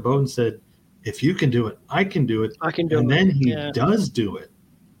steer the boat and said, if you can do it, I can do it. I can do it. And then he does do it.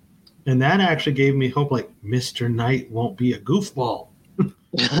 And that actually gave me hope, like, Mr. Knight won't be a goofball.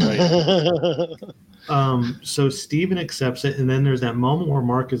 So Steven accepts it, and then there's that moment where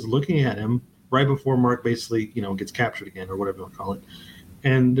Mark is looking at him right before Mark basically, gets captured again, or whatever you want to call it.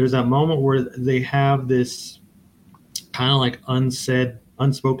 And there's that moment where they have this kind of like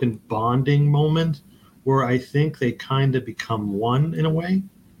unspoken bonding moment where I think they kind of become one in a way.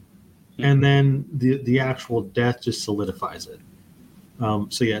 And then the actual death just solidifies it. No,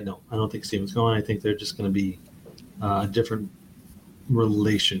 I don't think Steven's going. I think they're just going to be a different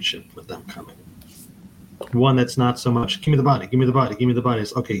relationship with them coming. one that's not so much, give me the body, give me the body, give me the body.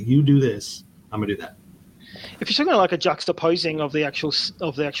 It's, okay, you do this, I'm going to do that. If you're talking like a juxtaposing of the actual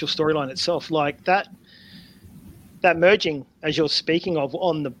storyline itself, like that merging, as you're speaking of,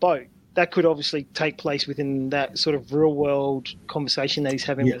 on the boat, that could obviously take place within that sort of real world conversation that he's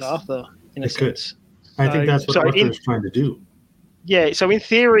having with Arthur, in a sense. I think that's what Arthur is trying to do. Yeah, so in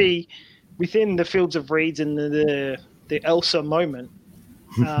theory, within the Fields of Reeds and the Elsa moment,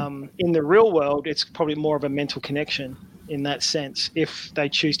 in the real world, it's probably more of a mental connection in that sense, if they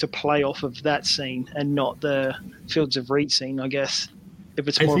choose to play off of that scene and not the Fields of Reed scene, I guess. If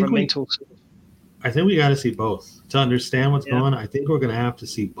it's more of a mental... I think we got to see both. To understand what's going on, I think we're going to have to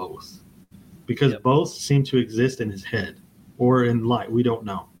see both. Because both seem to exist in his head or in light. We don't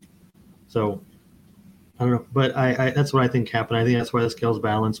know. So, I don't know. But I that's what I think happened. I think that's why the scale's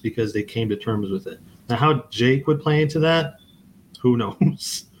balanced, because they came to terms with it. Now, how Jake would play into that, who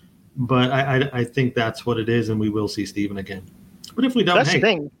knows? But I think that's what it is, and we will see Steven again. But if we don't, that's the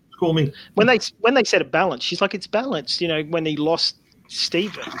thing. Cool me. When they said it balanced, she's like, it's balanced, you know, when he lost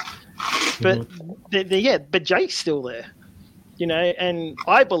Steven. But but Jake's still there, you know, and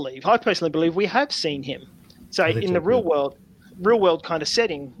I personally believe we have seen him. So in the real world kind of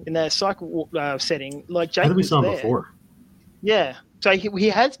setting, in their cycle setting, like Jake was there. Before. Yeah. So he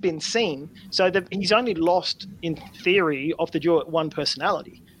has been seen. So he's only lost, in theory, off the dual one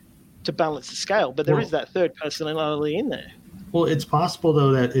personality to balance the scale. But there is that third personality in there. Well, it's possible,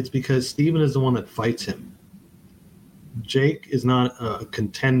 though, that it's because Steven is the one that fights him. Jake is not a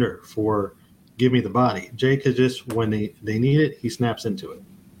contender for give me the body. Jake is just, when they need it, he snaps into it.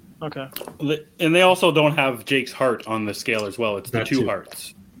 Okay. And they also don't have Jake's heart on the scale as well. It's the two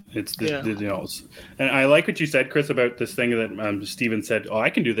hearts. It's the you know. And I like what you said, Chris, about this thing that Steven said, oh, I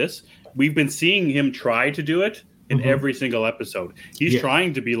can do this. We've been seeing him try to do it in every single episode. He's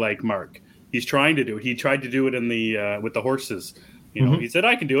trying to be like Mark. He's trying to do it. He tried to do it in the with the horses. You know, he said,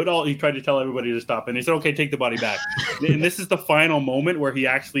 I can do it. He tried to tell everybody to stop. And they said, okay, take the body back. And this is the final moment where he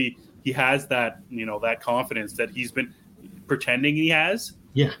has that, you know, that confidence that he's been pretending he has.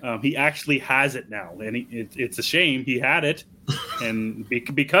 Yeah. He actually has it now. And it's a shame he had it. And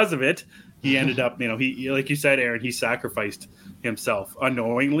because of it, he ended up, you know, he, like you said, Aaron, he sacrificed himself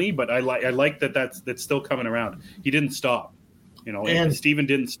unknowingly. But I like that's still coming around. He didn't stop, you know, and Steven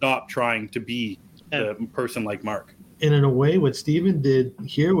didn't stop trying to be the person like Mark. And in a way, what Steven did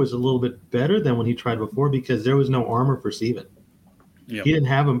here was a little bit better than when he tried before, because there was no armor for Steven. Yep. He didn't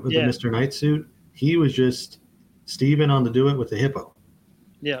have the Mr. Knight suit. He was just Steven on the do it with the hippo.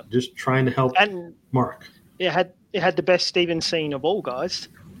 Yeah. Just trying to help Mark. It had the best Steven scene of all, guys.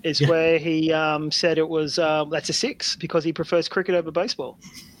 Is where he said it was that's a 6 because he prefers cricket over baseball.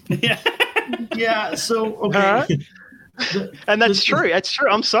 Yeah. So okay. And that's true. That's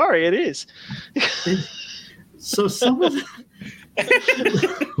true. I'm sorry, it is. So some of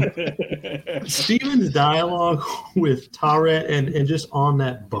Steven's dialogue with Tarret and just on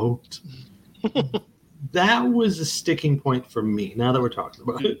that boat, that was a sticking point for me. Now that we're talking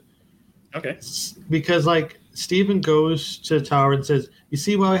about it, okay, because like Steven goes to Tarret and says, "You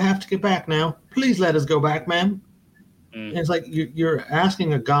see why I have to get back now? Please let us go back, ma'am." And it's like you're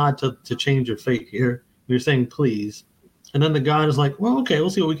asking a god to change your fate here. You're saying please, and then the god is like, "Well, okay, we'll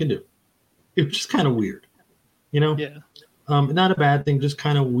see what we can do." It was just kind of weird. You know, not a bad thing, just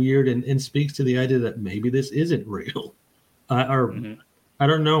kind of weird, and speaks to the idea that maybe this isn't real, or I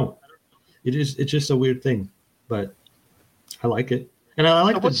don't know. It's just a weird thing, but I like it, and I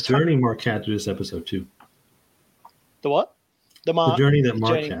like the journey Mark had through this episode too. The what? The journey that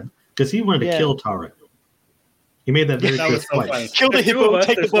Mark had, because he wanted to kill Tarret. He made that very clear twice. Kill the hippo,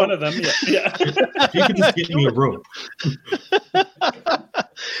 take the one of them. Yeah. You can just get me a rope.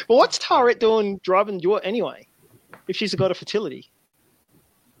 Well, what's Tarret doing driving York anyway? If she's got a fertility,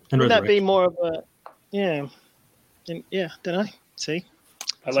 wouldn't that be more of a don't know. See,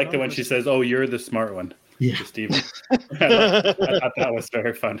 I like the when she says, "Oh, you're the smart one." Yeah, Steven. I thought that was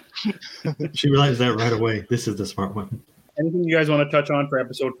very fun. She realized that right away. This is the smart one. Anything you guys want to touch on for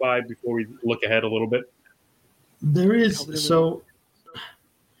episode 5 before we look ahead a little bit? There is. So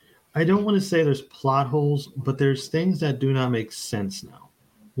I don't want to say there's plot holes, but there's things that do not make sense now.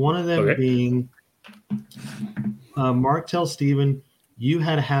 One of them being Mark tells Steven, you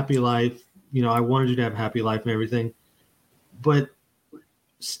had a happy life. You know, I wanted you to have a happy life and everything. But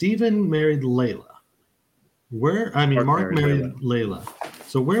Steven married Layla. Mark married Layla.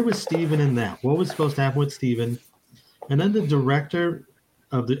 So where was Steven in that? What was supposed to happen with Steven? And then the director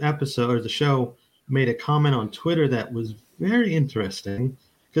of the episode or the show made a comment on Twitter that was very interesting,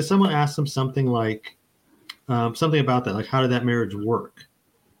 because someone asked him something like something about that, like how did that marriage work?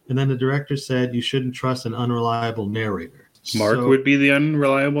 And then the director said you shouldn't trust an unreliable narrator. Mark would be the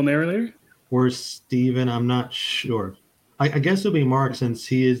unreliable narrator? Or Steven, I'm not sure. I guess it'll be Mark since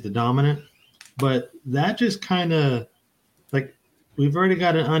he is the dominant. But that just kind of, like, we've already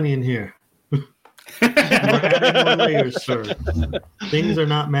got an onion here. We're adding more layers, sir. Things are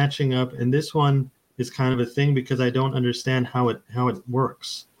not matching up. And this one is kind of a thing because I don't understand how it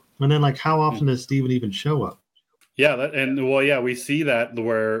works. And then, like, how often does Steven even show up? Yeah, we see that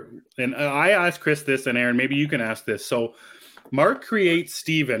where, and I asked Chris this, and Aaron, maybe you can ask this. So Mark creates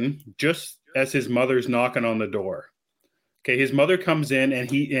Steven just as his mother's knocking on the door. Okay, his mother comes in,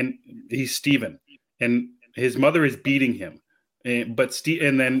 and he's Steven, and his mother is beating him. And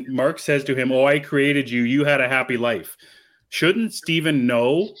then Mark says to him, "Oh, I created you. You had a happy life." Shouldn't Steven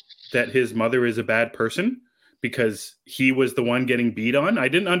know that his mother is a bad person because he was the one getting beat on? I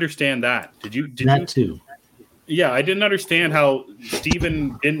didn't understand that. Did you? Too. Yeah, I didn't understand how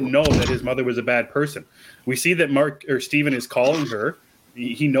Steven didn't know that his mother was a bad person. We see that Steven is calling her.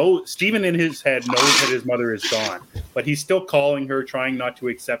 He knows, Steven in his head knows that his mother is gone, but he's still calling her, trying not to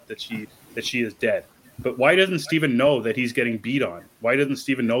accept that she is dead. But why doesn't Steven know that he's getting beat on? Why doesn't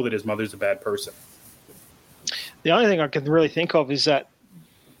Steven know that his mother's a bad person? The only thing I can really think of is that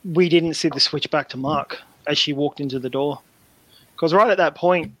we didn't see the switch back to Mark as she walked into the door. Because right at that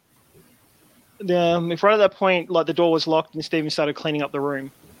point, like the door was locked and Steven started cleaning up the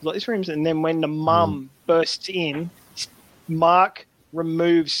room. Like, this room's, and then when the mum bursts in, Mark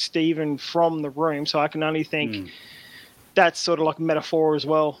removes Steven from the room. So I can only think that's sort of like a metaphor as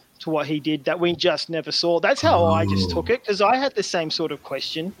well to what he did that we just never saw. That's how I just took it, because I had the same sort of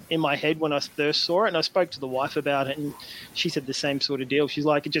question in my head when I first saw it, and I spoke to the wife about it, and she said the same sort of deal. She's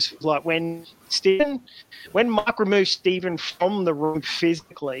like, it just like when Mark removes Steven from the room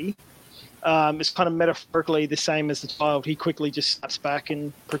physically, it's kind of metaphorically the same as the child. He quickly just steps back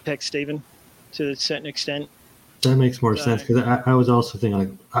and protects Steven to a certain extent. That makes more sense, because I was also thinking, like,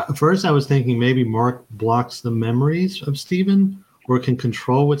 at first I was thinking maybe Mark blocks the memories of Steven or can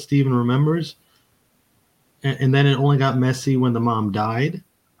control what Steven remembers. And then it only got messy when the mom died.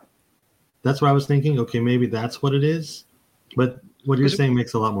 That's what I was thinking. Okay, maybe that's what it is. But what you're saying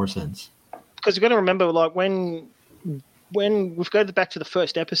makes a lot more sense. Because you've got to remember, like, when we've go back to the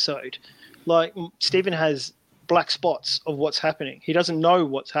first episode, like, Steven has black spots of what's happening. He doesn't know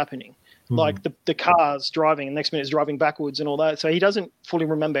what's happening. Like the car's driving, and next minute it's driving backwards and all that. So he doesn't fully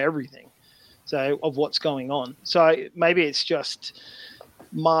remember everything, so of what's going on. So maybe it's just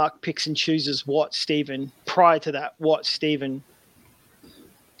Mark picks and chooses what Steven, prior to the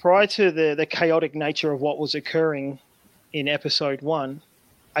chaotic nature of what was occurring in episode 1,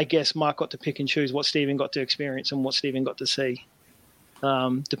 I guess Mark got to pick and choose what Steven got to experience and what Steven got to see,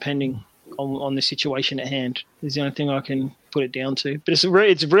 depending on the situation at hand. Is the only thing I can put it down to. But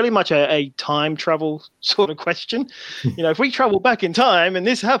it's really much a time travel sort of question. If we travel back in time and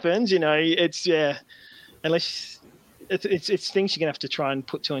this happens, it's unless it's things you're gonna have to try and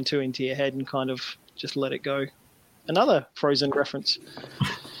put 2 and 2 into your head and kind of just let it go. Another Frozen reference.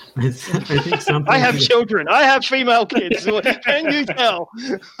 I think something. I have children. I have female kids. Can you tell?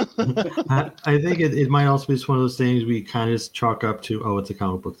 I think it might also be just one of those things we kind of just chalk up to, it's a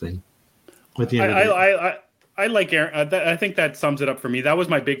comic book thing. At the end of it. I like Aaron. I think that sums it up for me. That was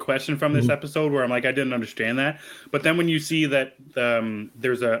my big question from this episode, where I'm like, I didn't understand that. But then when you see that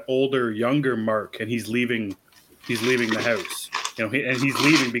there's an younger Mark, and he's leaving the house, and he's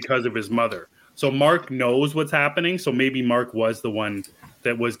leaving because of his mother. So Mark knows what's happening. So maybe Mark was the one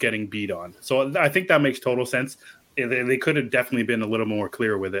that was getting beat on. So I think that makes total sense. They could have definitely been a little more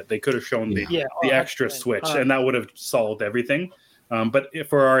clear with it. They could have shown the extra switch, and that would have solved everything. But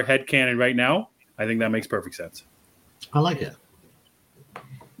for our headcanon right now, I think that makes perfect sense. I like it.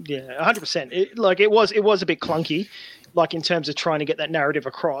 Yeah, 100%. It was a bit clunky, like in terms of trying to get that narrative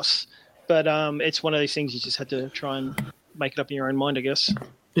across. But it's one of those things you just had to try and make it up in your own mind, I guess.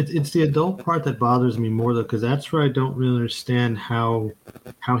 It's the adult part that bothers me more, though, because that's where I don't really understand how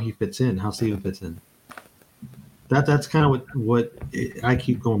he fits in, how Steven fits in. That's kind of what I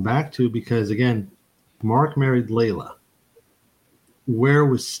keep going back to, because, again, Mark married Layla. Where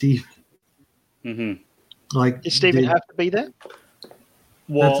was Steven? Like, did Steven have to be there?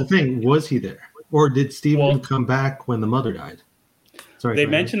 Well, that's the thing. Was he there, or did Steven come back when the mother died? Sorry, they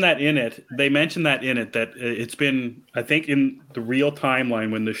mentioned that in it. That it's been, I think, in the real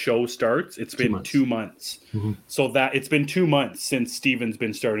timeline when the show starts, it's been 2 months. So that it's been 2 months since Steven's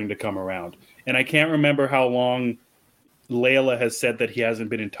been starting to come around, and I can't remember how long Layla has said that he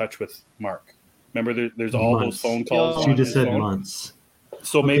hasn't been in touch with Mark. Remember, there's all those phone calls. She just said months.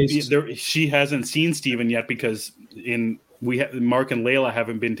 So maybe she hasn't seen Steven yet, because in Mark and Layla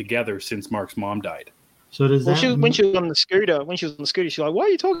haven't been together since Mark's mom died. So does that when she was on the scooter, she's like, "Why are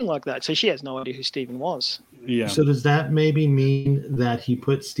you talking like that?" So she has no idea who Stephen was. Yeah. So does that maybe mean that he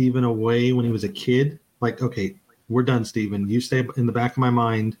put Stephen away when he was a kid? Like, okay, we're done, Stephen. You stay in the back of my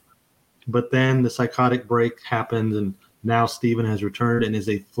mind. But then the psychotic break happened, and now Stephen has returned and is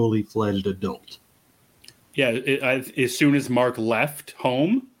a fully fledged adult. Yeah. As soon as Mark left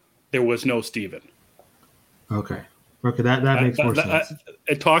home, there was no Stephen. Okay, that makes more sense.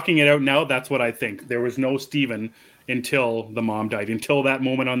 Talking it out now, that's what I think. There was no Stephen until the mom died, until that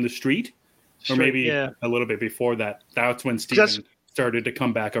moment on the street, or maybe a little bit before that. That's when Stephen started to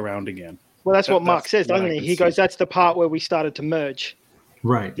come back around again. Well, that's what Mark says, doesn't he? He goes, "That's the part where we started to merge."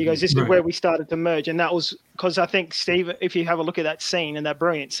 Right. He goes, "This is where we started to merge," and that was because I think Steve. If you have a look at that scene and that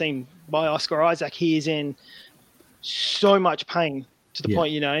brilliant scene by Oscar Isaac, he is in so much pain to the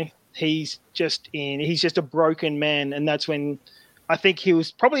point, he's just a broken man, and that's when I think he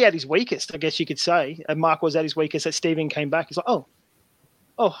was probably at his weakest. I guess you could say, and Mark was at his weakest. That Stephen came back. He's like,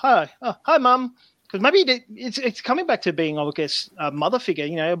 hi, mum, because maybe it's coming back to being, I guess, a mother figure.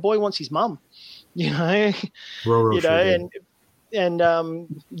 A boy wants his mum. Roro and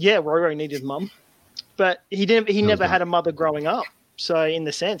Roro needed mum, but he never had a mother growing up. So in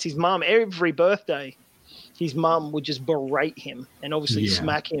the sense, his mum, every birthday, his mum would just berate him and obviously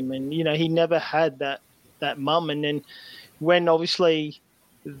smack him, and he never had that mum. And then when obviously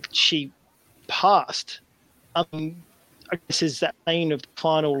she passed, I guess is that pain of the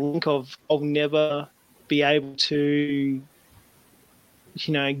final link of I'll never be able to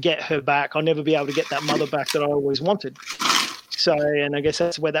get her back. I'll never be able to get that mother back that I always wanted. So, and I guess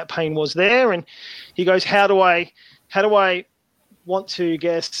that's where that pain was there. And he goes, how do I want to,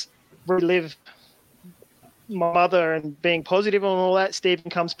 relive my mother and being positive and all that? Stephen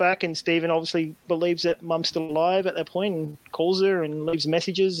comes back, and Stephen obviously believes that mum's still alive at that point and calls her and leaves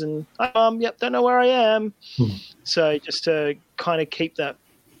messages and, "Hi, Mum, yep, don't know where I am." So just to kind of keep the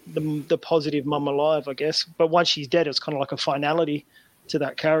positive mum alive, I guess. But once she's dead, it's kind of like a finality to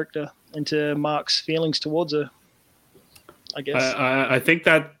that character and to Mark's feelings towards her, I guess. I think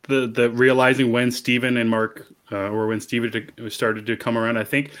that the realizing when Stephen and Mark, or when Stephen started to come around, I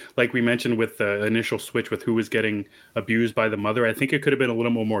think, like we mentioned with the initial switch with who was getting abused by the mother, I think it could have been a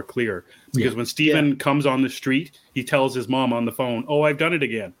little more clear. Because when Stephen comes on the street, he tells his mom on the phone, "Oh, I've done it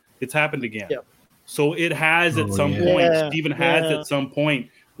again. It's happened again." Yeah. So it has at some point, Stephen has at some point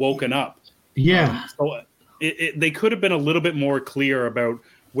woken up. Yeah. So they could have been a little bit more clear about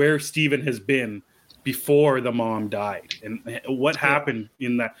where Stephen has been before the mom died and what happened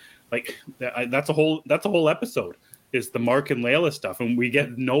in that. Like that's a whole episode is the Mark and Layla stuff, and we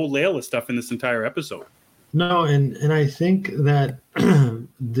get no Layla stuff in this entire episode. No, and I think that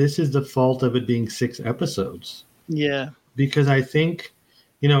this is the fault of it being 6 episodes. Yeah, because I think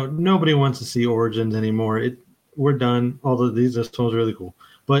nobody wants to see Origins anymore. We're done. Although these are still really cool,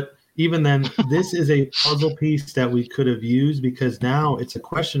 but even then, this is a puzzle piece that we could have used, because now it's a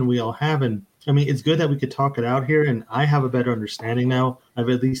question we all have. And I mean, it's good that we could talk it out here, and I have a better understanding now of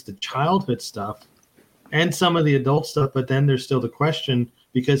at least the childhood stuff and some of the adult stuff. But then there's still the question,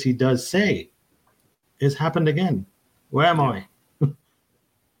 because he does say, "It's happened again. Where am I?"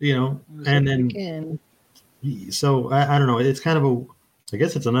 And then again. So I don't know. It's kind of I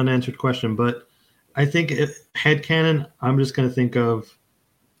guess it's an unanswered question, but I think headcanon, I'm just going to think of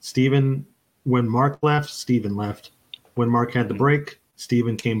Stephen. When Mark left, Stephen left. When Mark had the break,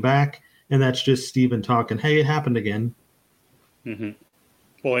 Stephen came back. And that's just Stephen talking, "Hey, it happened again." Mm-hmm.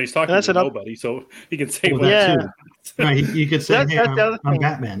 Well, he's talking to nobody, so he can say that too. Right, you could say, "Hey, I'm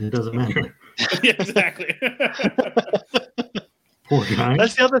Batman. It doesn't matter." Yeah, exactly. Poor guy.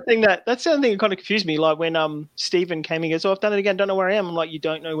 That's the other thing that kind of confused me. Like when Stephen came and goes, "Oh, I've done it again. Don't know where I am." I'm like, "You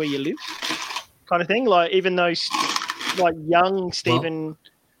don't know where you live," kind of thing. Like even though like young Stephen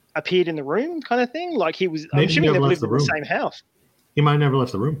appeared in the room, kind of thing. Like he was. I'm assuming they lived in the same house. He might have never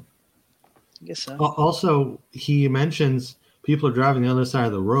left the room. I guess so. Also, he mentions people are driving the other side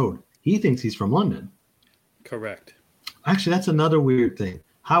of the road. He thinks he's from London. Correct. Actually, that's another weird thing.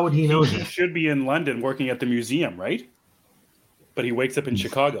 How would he know that? He should be in London working at the museum, right? But he wakes up in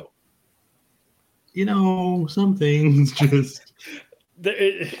Chicago. Some things just...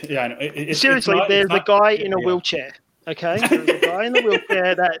 I know. Seriously, there's a guy in a wheelchair. Okay, there's a guy in the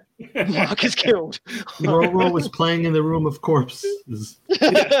wheelchair that Mark has killed. Roro was playing in the room of corpses.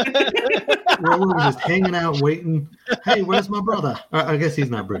 Roro was just hanging out, waiting. "Hey, where's my brother?" I guess he's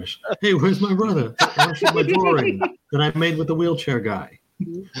not British. "Hey, where's my brother? I show my drawing that I made with the wheelchair guy.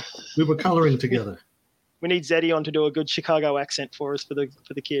 We were coloring together." We need Zeddy on to do a good Chicago accent for us for the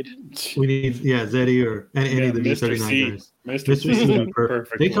kid. We need Zeddy or any of the Mr. V39 C. guys. Mr. C. would be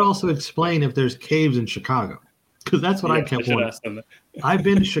perfect. They could also explain if there's caves in Chicago, because that's what I kept wondering. I've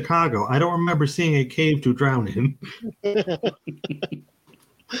been to Chicago. I don't remember seeing a cave to drown in. I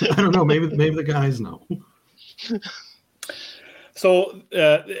don't know. Maybe the guys know. So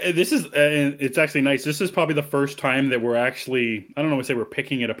this is it's actually nice. This is probably the first time that we're actually, I don't know, say we're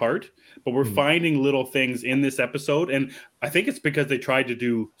picking it apart, but we're finding little things in this episode. And I think it's because they tried to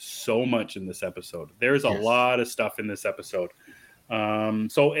do so much in this episode. There's a lot of stuff in this episode.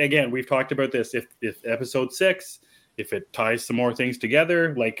 So again, we've talked about this. If episode 6, if it ties some more things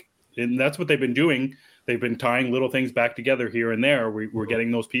together, and that's what they've been doing. They've been tying little things back together here and there. We're getting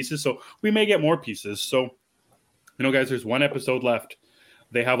those pieces. So we may get more pieces. So, guys, there's one episode left.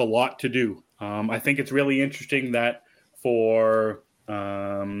 They have a lot to do. I think it's really interesting that for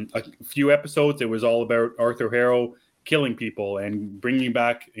a few episodes, it was all about Arthur Harrow killing people and bringing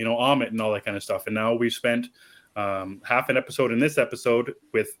back, Ammit and all that kind of stuff. And now we've spent half an episode in this episode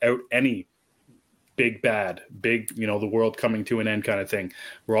without any big, the world coming to an end kind of thing.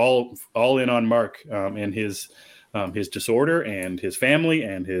 We're all in on Mark and his disorder and his family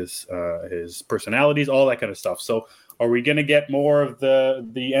and his personalities, all that kind of stuff. So are we going to get more of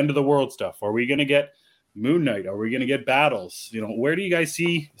the end of the world stuff? Are we going to get Moon Knight? Are we going to get battles? Where do you guys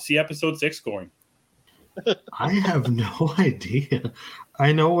see episode 6 going? I have no idea.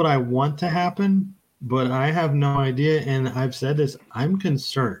 I know what I want to happen, but I have no idea. And I've said this, I'm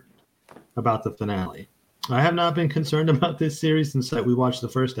concerned about the finale. I have not been concerned about this series since we watched the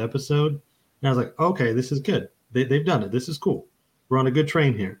first episode. And I was like, okay, this is good. They've done it. This is cool. We're on a good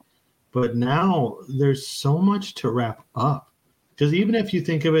train here. But now there's so much to wrap up. Because even if you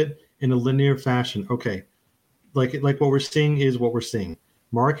think of it in a linear fashion, okay, like what we're seeing is what we're seeing.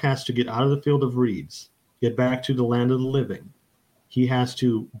 Mark has to get out of the field of reeds, get back to the land of the living. He has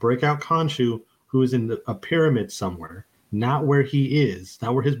to break out Khonshu, who is in a pyramid somewhere, not where he is,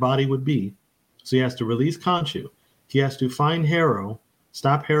 not where his body would be. So he has to release Khonshu. He has to find Harrow,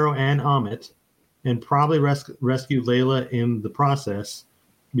 stop Harrow and Ammit, and probably rescue Layla in the process,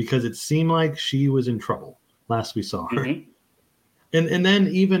 because it seemed like she was in trouble last we saw her. Mm-hmm. And then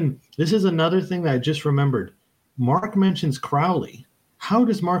even, this is another thing that I just remembered. Mark mentions Crowley. How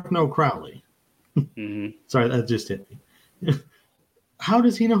does Mark know Crowley? Mm-hmm. Sorry, that just hit me. How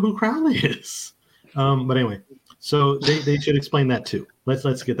does he know who Crowley is? But anyway, so they should explain that too.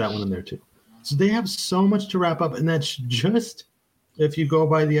 Let's get that one in there too. So they have so much to wrap up, and that's just if you go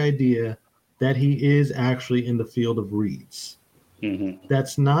by the idea that he is actually in the field of reeds. Mm-hmm.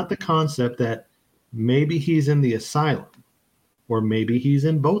 That's not the concept that maybe he's in the asylum, or maybe he's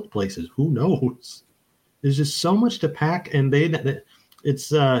in both places. Who knows? There's just so much to pack, and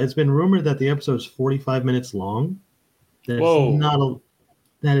it's been rumored that the episode is 45 minutes long. That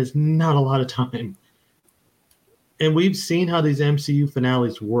is not a lot of time. And we've seen how these MCU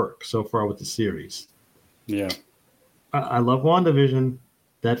finales work so far with the series. Yeah. I love WandaVision.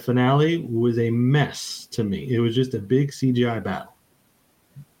 That finale was a mess to me. It was just a big CGI battle.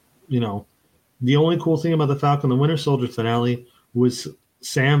 The only cool thing about the Falcon and the Winter Soldier finale was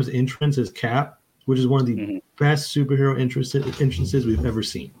Sam's entrance as Cap, which is one of the best superhero entrances we've ever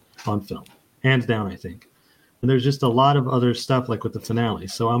seen on film. Hands down, I think. And there's just a lot of other stuff like with the finale.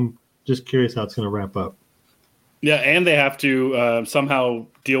 So I'm just curious how it's going to wrap up. Yeah, and they have to somehow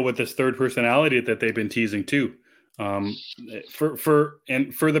deal with this third personality that they've been teasing too. For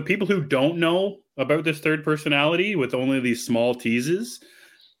the people who don't know about this third personality with only these small teases,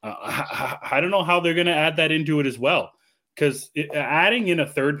 I don't know how they're going to add that into it as well. Because adding in a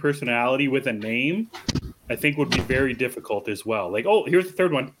third personality with a name, I think would be very difficult as well. Like, oh, here's the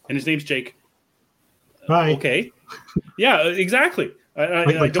third one, and his name's Jake. Hi. Okay. Yeah, exactly.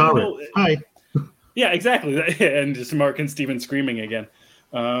 I don't know. Hi. Yeah, exactly. And just Mark and Steven screaming again.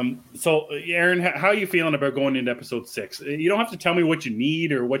 So, Aaron, how are you feeling about going into episode 6? You don't have to tell me what you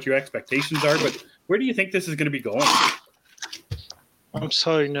need or what your expectations are, but where do you think this is going to be going? I'm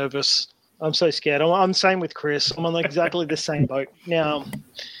so nervous. I'm so scared. I'm same with Chris. I'm on exactly the same boat now,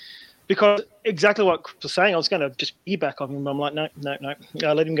 because exactly what Chris was saying, I was going to just piggyback on him. I'm like, no,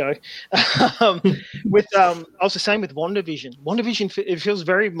 let him go. I was the same with WandaVision. WandaVision, it feels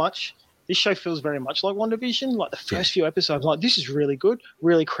very much. This show feels very much like WandaVision. Like the first few episodes, like this is really good,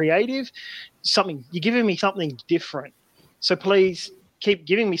 really creative. You're giving me something different. So please keep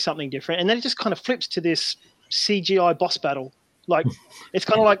giving me something different. And then it just kind of flips to this CGI boss battle. Like it's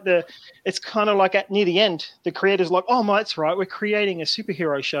kind of like at near the end, the creator's like, oh, that's right, we're creating a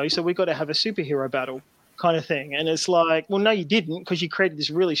superhero show, so we've got to have a superhero battle. kind of thing. And it's like, well, no, you didn't, because you created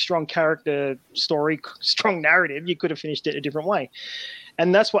this really strong character story, strong narrative. You could have finished it a different way.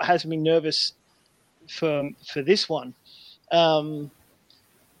 And that's what has me nervous for this one.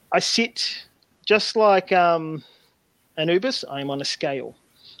 I sit just like Anubis. I'm on a scale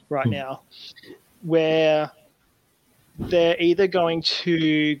right now where they're either going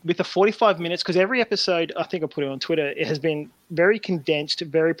to, with the 45 minutes, because every episode, I think I put it on Twitter, it has been very condensed,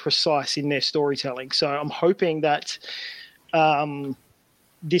 very precise in their storytelling. So I'm hoping that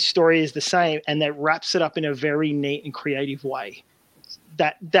this story is the same and that wraps it up in a very neat and creative way.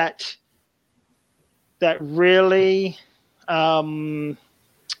 That really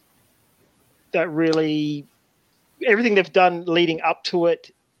everything they've done leading up to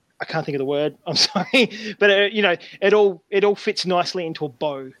it, I can't think of the word, I'm sorry, but it all fits nicely into a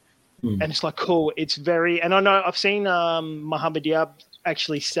bow. And it's like, cool, it's very, and I know I've seen Mohamed Diab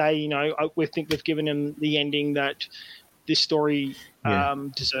actually say, we think we've given him the ending that this story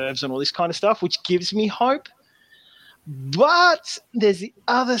deserves and all this kind of stuff, which gives me hope. But there's the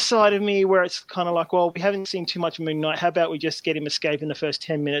other side of me where it's kind of like, well, we haven't seen too much of Moon Knight. How about we just get him escape in the first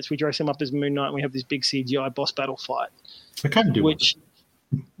 10 minutes? We dress him up as Moon Knight and we have this big CGI boss battle fight. I kind of do.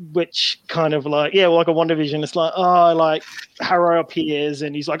 Which kind of like, like a WandaVision. It's like, Harrow appears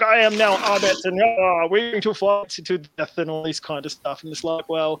and he's like, I am now Arbet and we're going to fight to death and all this kind of stuff. And it's like,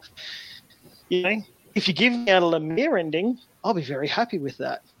 well, if you give me a Lemire ending, I'll be very happy with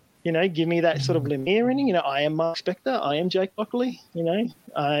that. Give me that sort of Lemire ending. I am Mark Spector. I am Jake Lockley. We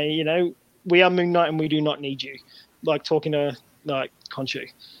are Moon Knight and we do not need you. Like talking to like Khonshu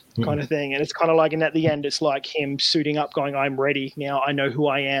kind of thing. And it's kind of like, and at the end, it's like him suiting up going, I'm ready now. I know who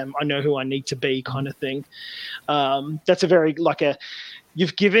I am. I know who I need to be kind of thing. That's a very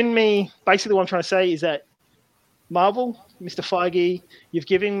you've given me, basically what I'm trying to say is that Marvel, Mr. Feige, you've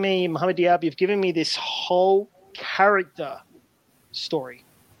given me Mohamed Diab, you've given me this whole character story.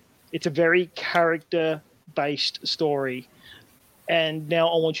 It's a very character-based story. And now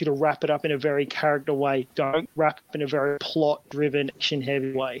I want you to wrap it up in a very character way. Don't wrap it in a very plot-driven,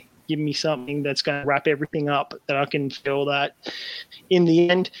 action-heavy way. Give me something that's going to wrap everything up, that I can feel that in the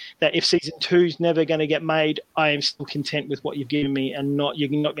end, that if season 2 is never going to get made, I am still content with what you've given me, and you're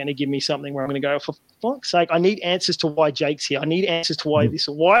not going to give me something where I'm going to go, for fuck's sake, I need answers to why Jake's here. I need answers to why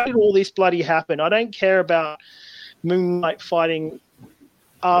did all this bloody happen? I don't care about Moon Knight fighting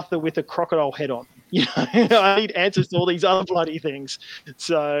Arthur with a crocodile head on. I need answers to all these other bloody things.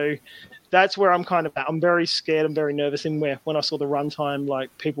 So that's where I'm kind of at. I'm very scared. I'm very nervous. And when I saw the runtime,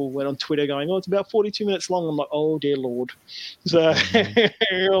 like people went on Twitter going, it's about 42 minutes long. I'm like, oh dear Lord. So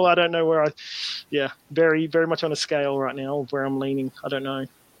I don't know where very, very much on a scale right now of where I'm leaning. I don't know.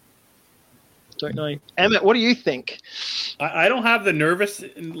 Emmett, what do you think? I don't have the nervous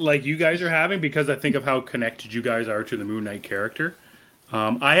like you guys are having because I think of how connected you guys are to the Moon Knight character.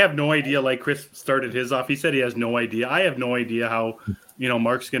 I have no idea. Like Chris started his off, he said he has no idea. I have no idea how,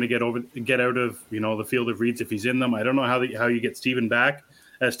 Mark's going to get out of the field of reeds if he's in them. I don't know how you get Steven back.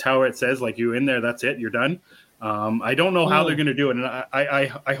 As Toweret says, like you in there, that's it, you're done. I don't know how they're going to do it, and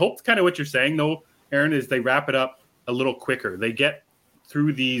I hope kind of what you're saying though, Aaron, is they wrap it up a little quicker. They get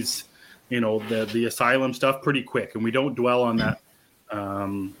through these, the asylum stuff pretty quick, and we don't dwell on that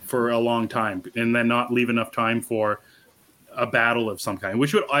for a long time, and then not leave enough time for a battle of some kind,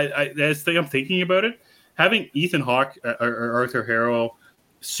 which would as I'm thinking about it, having Ethan Hawke or Arthur Harrow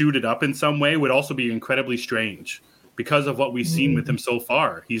suited up in some way would also be incredibly strange because of what we've seen with him so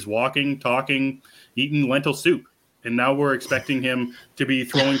far. He's walking, talking, eating lentil soup, and now we're expecting him to be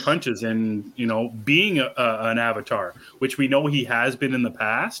throwing punches and being an avatar, which we know he has been in the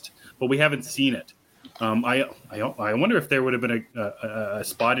past, but we haven't seen it. I wonder if there would have been a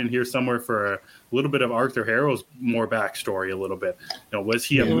spot in here somewhere for a little bit of Arthur Harrow's more backstory. A little bit, was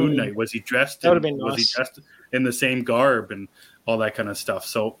he a Moon Knight? Was he dressed? Was he dressed in the same garb and all that kind of stuff?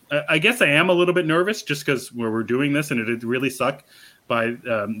 So I guess I am a little bit nervous just because we're doing this, and it'd really suck by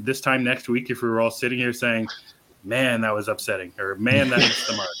this time next week if we were all sitting here saying, "Man, that was upsetting," or "Man, that missed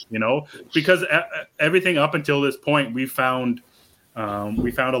the mark." Because everything up until this point, we found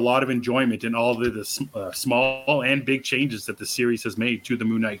a lot of enjoyment in all the small and big changes that the series has made to the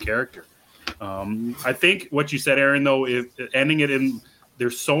Moon Knight character. I think what you said, Aaron, though, is ending it in,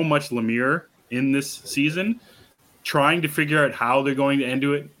 there's so much Lemire in this season, trying to figure out how they're going to end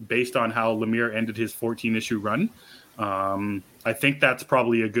it based on how Lemire ended his 14-issue run. I think that's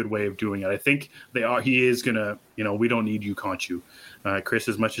probably a good way of doing it. I think he is going to, we don't need you, Khonshu. Chris,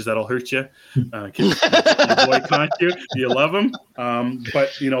 as much as that'll hurt you, your boy Khonshu, you love him.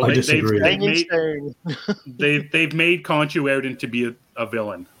 But, they've made Khonshu out into be a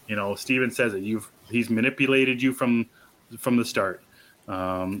villain. Steven says it. You've he's manipulated you from the start.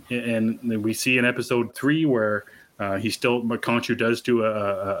 And we see in episode 3 where Khonshu does do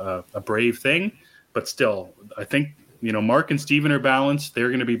a brave thing, but still, I think Mark and Steven are balanced. They're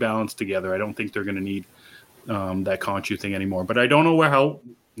going to be balanced together. I don't think they're going to need that Khonshu thing anymore. But I don't know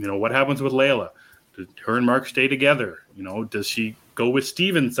what happens with Layla. Does her and Mark stay together? Does she go with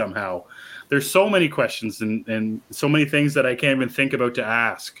Steven somehow? There's so many questions and so many things that I can't even think about to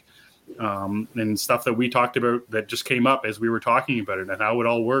ask. And stuff that we talked about that just came up as we were talking about it and how it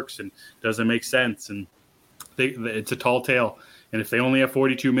all works and does it make sense. And it's a tall tale. And if they only have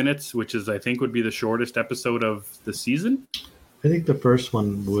 42 minutes, which is I think would be the shortest episode of the season. I think the first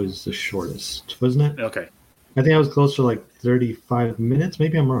one was the shortest, wasn't it? Okay. I think I was close to like 35 minutes.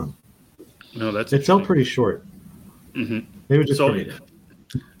 Maybe I'm wrong. No, it felt pretty short. Mm-hmm. Maybe just creative.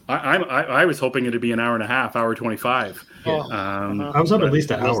 I was hoping it'd be an hour and a half, hour 25. I was up at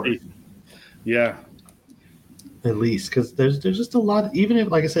least an hour. Yeah. At least, because there's just a lot. Even if,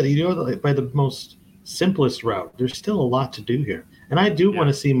 like I said, by the most simplest route, there's still a lot to do here. And I do want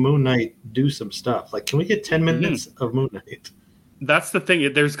to see Moon Knight do some stuff. Like, can we get 10 minutes of Moon Knight? That's the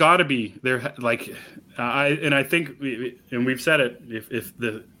thing. There's got to be I think, and we've said it. If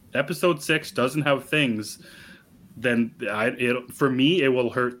the episode 6 doesn't have things, then for me it will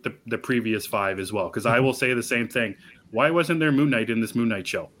hurt the previous 5 as well. Because I will say the same thing. Why wasn't there Moon Knight in this Moon Knight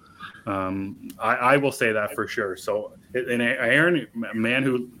show? I will say that for sure. So, and Aaron, a man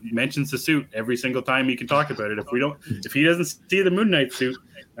who mentions the suit every single time he can talk about it. If he doesn't see the Moon Knight suit,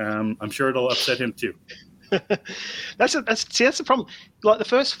 I'm sure it'll upset him too. That's the problem. Like the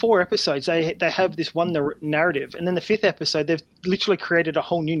first 4 episodes, they have this one narrative, and then the 5th episode, they've literally created a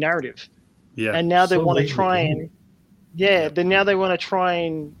whole new narrative. Yeah, and now they want to try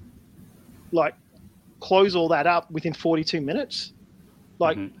and like close all that up within 42 minutes.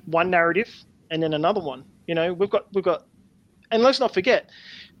 Like one narrative and then another one. We've got, and let's not forget,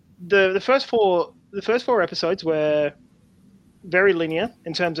 the first four episodes were very linear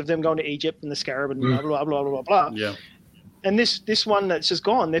in terms of them going to Egypt and the Scarab and blah blah blah blah blah. Yeah. And this one that's just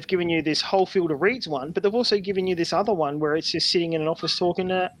gone, they've given you this whole Field of Reeds one, but they've also given you this other one where it's just sitting in an office talking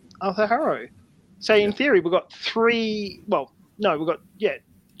to Arthur Harrow. So in theory, we've got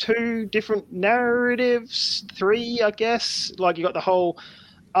 2 different narratives, 3, I guess. Like you got the whole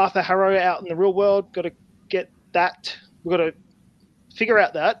Arthur Harrow out in the real world. Got to get that. We've got to figure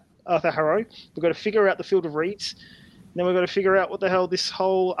out that Arthur Harrow. We've got to figure out the Field of Reeds. Then we've got to figure out what the hell this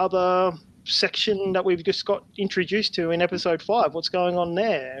whole other section that we've just got introduced to in episode 5. What's going on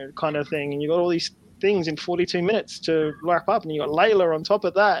there, kind of thing. And you've got all these things in 42 minutes to wrap up, and you got Layla on top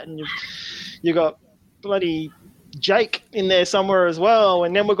of that, and you got bloody Jake in there somewhere as well,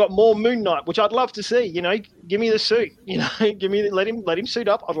 and then we've got more Moon Knight, which I'd love to see. Give me the suit. Let him suit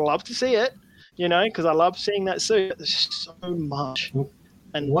up. I'd love to see it. Because I love seeing that suit. There's so much.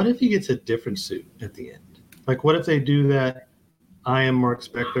 And what if he gets a different suit at the end? Like, what if they do that? I am Mark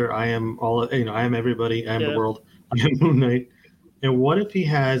Spector. I am I am everybody. I am the world. I am Moon Knight. And what if he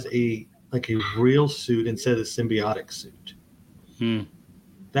has a real suit instead of the symbiotic suit?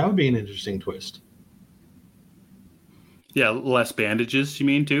 That would be an interesting twist. Yeah, less bandages, you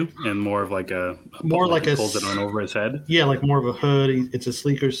mean, too? And more of like pulls it on over his head? Yeah, like more of a hood. It's a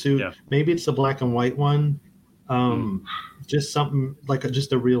sleeker suit. Yeah. Maybe it's the black and white one. Just something like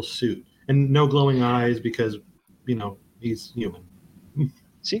just a real suit. And no glowing eyes because, he's human.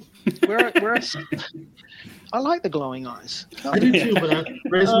 See? I like the glowing eyes. I do too, but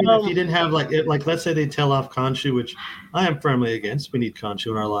if he didn't have let's say they tell off Khonshu, which I am firmly against. We need Khonshu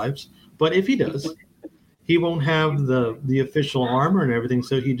in our lives. But if he does, he won't have the official armor and everything,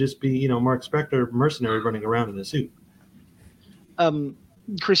 so he'd just be, Mark Spector, mercenary running around in a suit.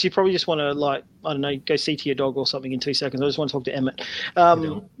 Chris, you probably just want to, I don't know, go see to your dog or something in 2 seconds. I just want to talk to Emmett.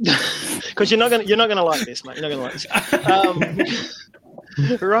 Because you're not gonna like this, mate. You're not gonna like this.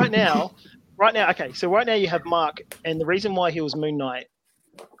 Right now, okay. So right now you have Mark, and the reason why he was Moon Knight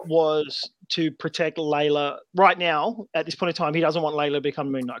was to protect Layla. Right now, at this point in time, he doesn't want Layla to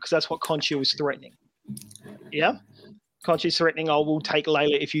become Moon Knight because that's what Khonshu was threatening. Yeah, Khonshu's threatening, I will take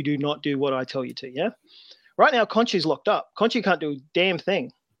Layla if you do not do what I tell you to. Yeah. Right now, Khonshu's locked up. Khonshu can't do a damn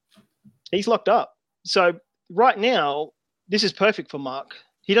thing. He's locked up. So right now, this is perfect for Mark.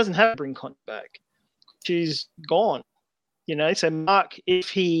 He doesn't have to bring Khonshu back. She's gone. So Mark, if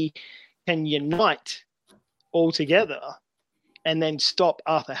he can unite all together and then stop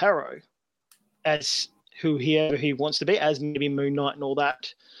Arthur Harrow as whoever he wants to be, as maybe Moon Knight and all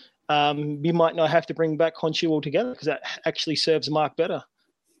that, you might not have to bring back Khonshu altogether because that actually serves Mark better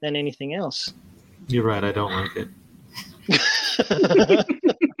than anything else. You're right. I don't like it.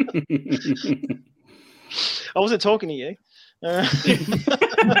 I wasn't talking to you.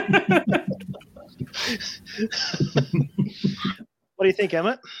 What do you think,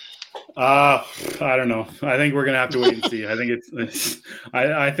 Emmett? I don't know. I think we're gonna have to wait and see. I think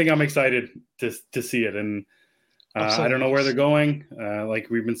I think I'm excited to see it, and I don't know where they're going. Like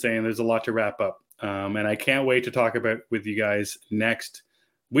we've been saying, there's a lot to wrap up, and I can't wait to talk about with you guys next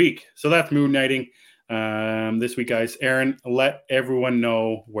week. So that's Moon Knighting this week, guys. Aaron, let everyone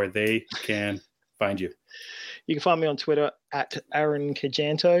know where they can find you. You can find me on Twitter at Aaron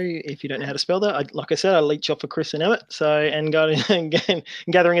Kajanto. If you don't know how to spell that, like I said, I leech off for Chris and Emmett. So and go and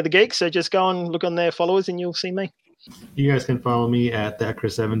Gathering of the Geeks. So just go and look on their followers, and you'll see me. You guys can follow me at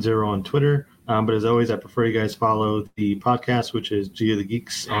thatChris70 on Twitter. But as always, I prefer you guys follow the podcast, which is G of the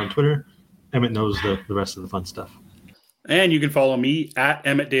Geeks on Twitter. Emmett knows the rest of the fun stuff. And you can follow me at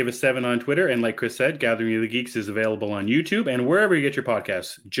EmmettDavis7 on Twitter. And like Chris said, Gathering of the Geeks is available on YouTube and wherever you get your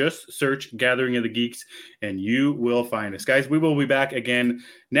podcasts. Just search Gathering of the Geeks and you will find us. Guys, we will be back again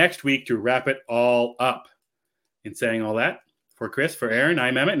next week to wrap it all up. In saying all that, for Chris, for Aaron,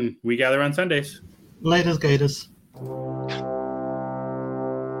 I'm Emmett, and we gather on Sundays. Laters, Gators.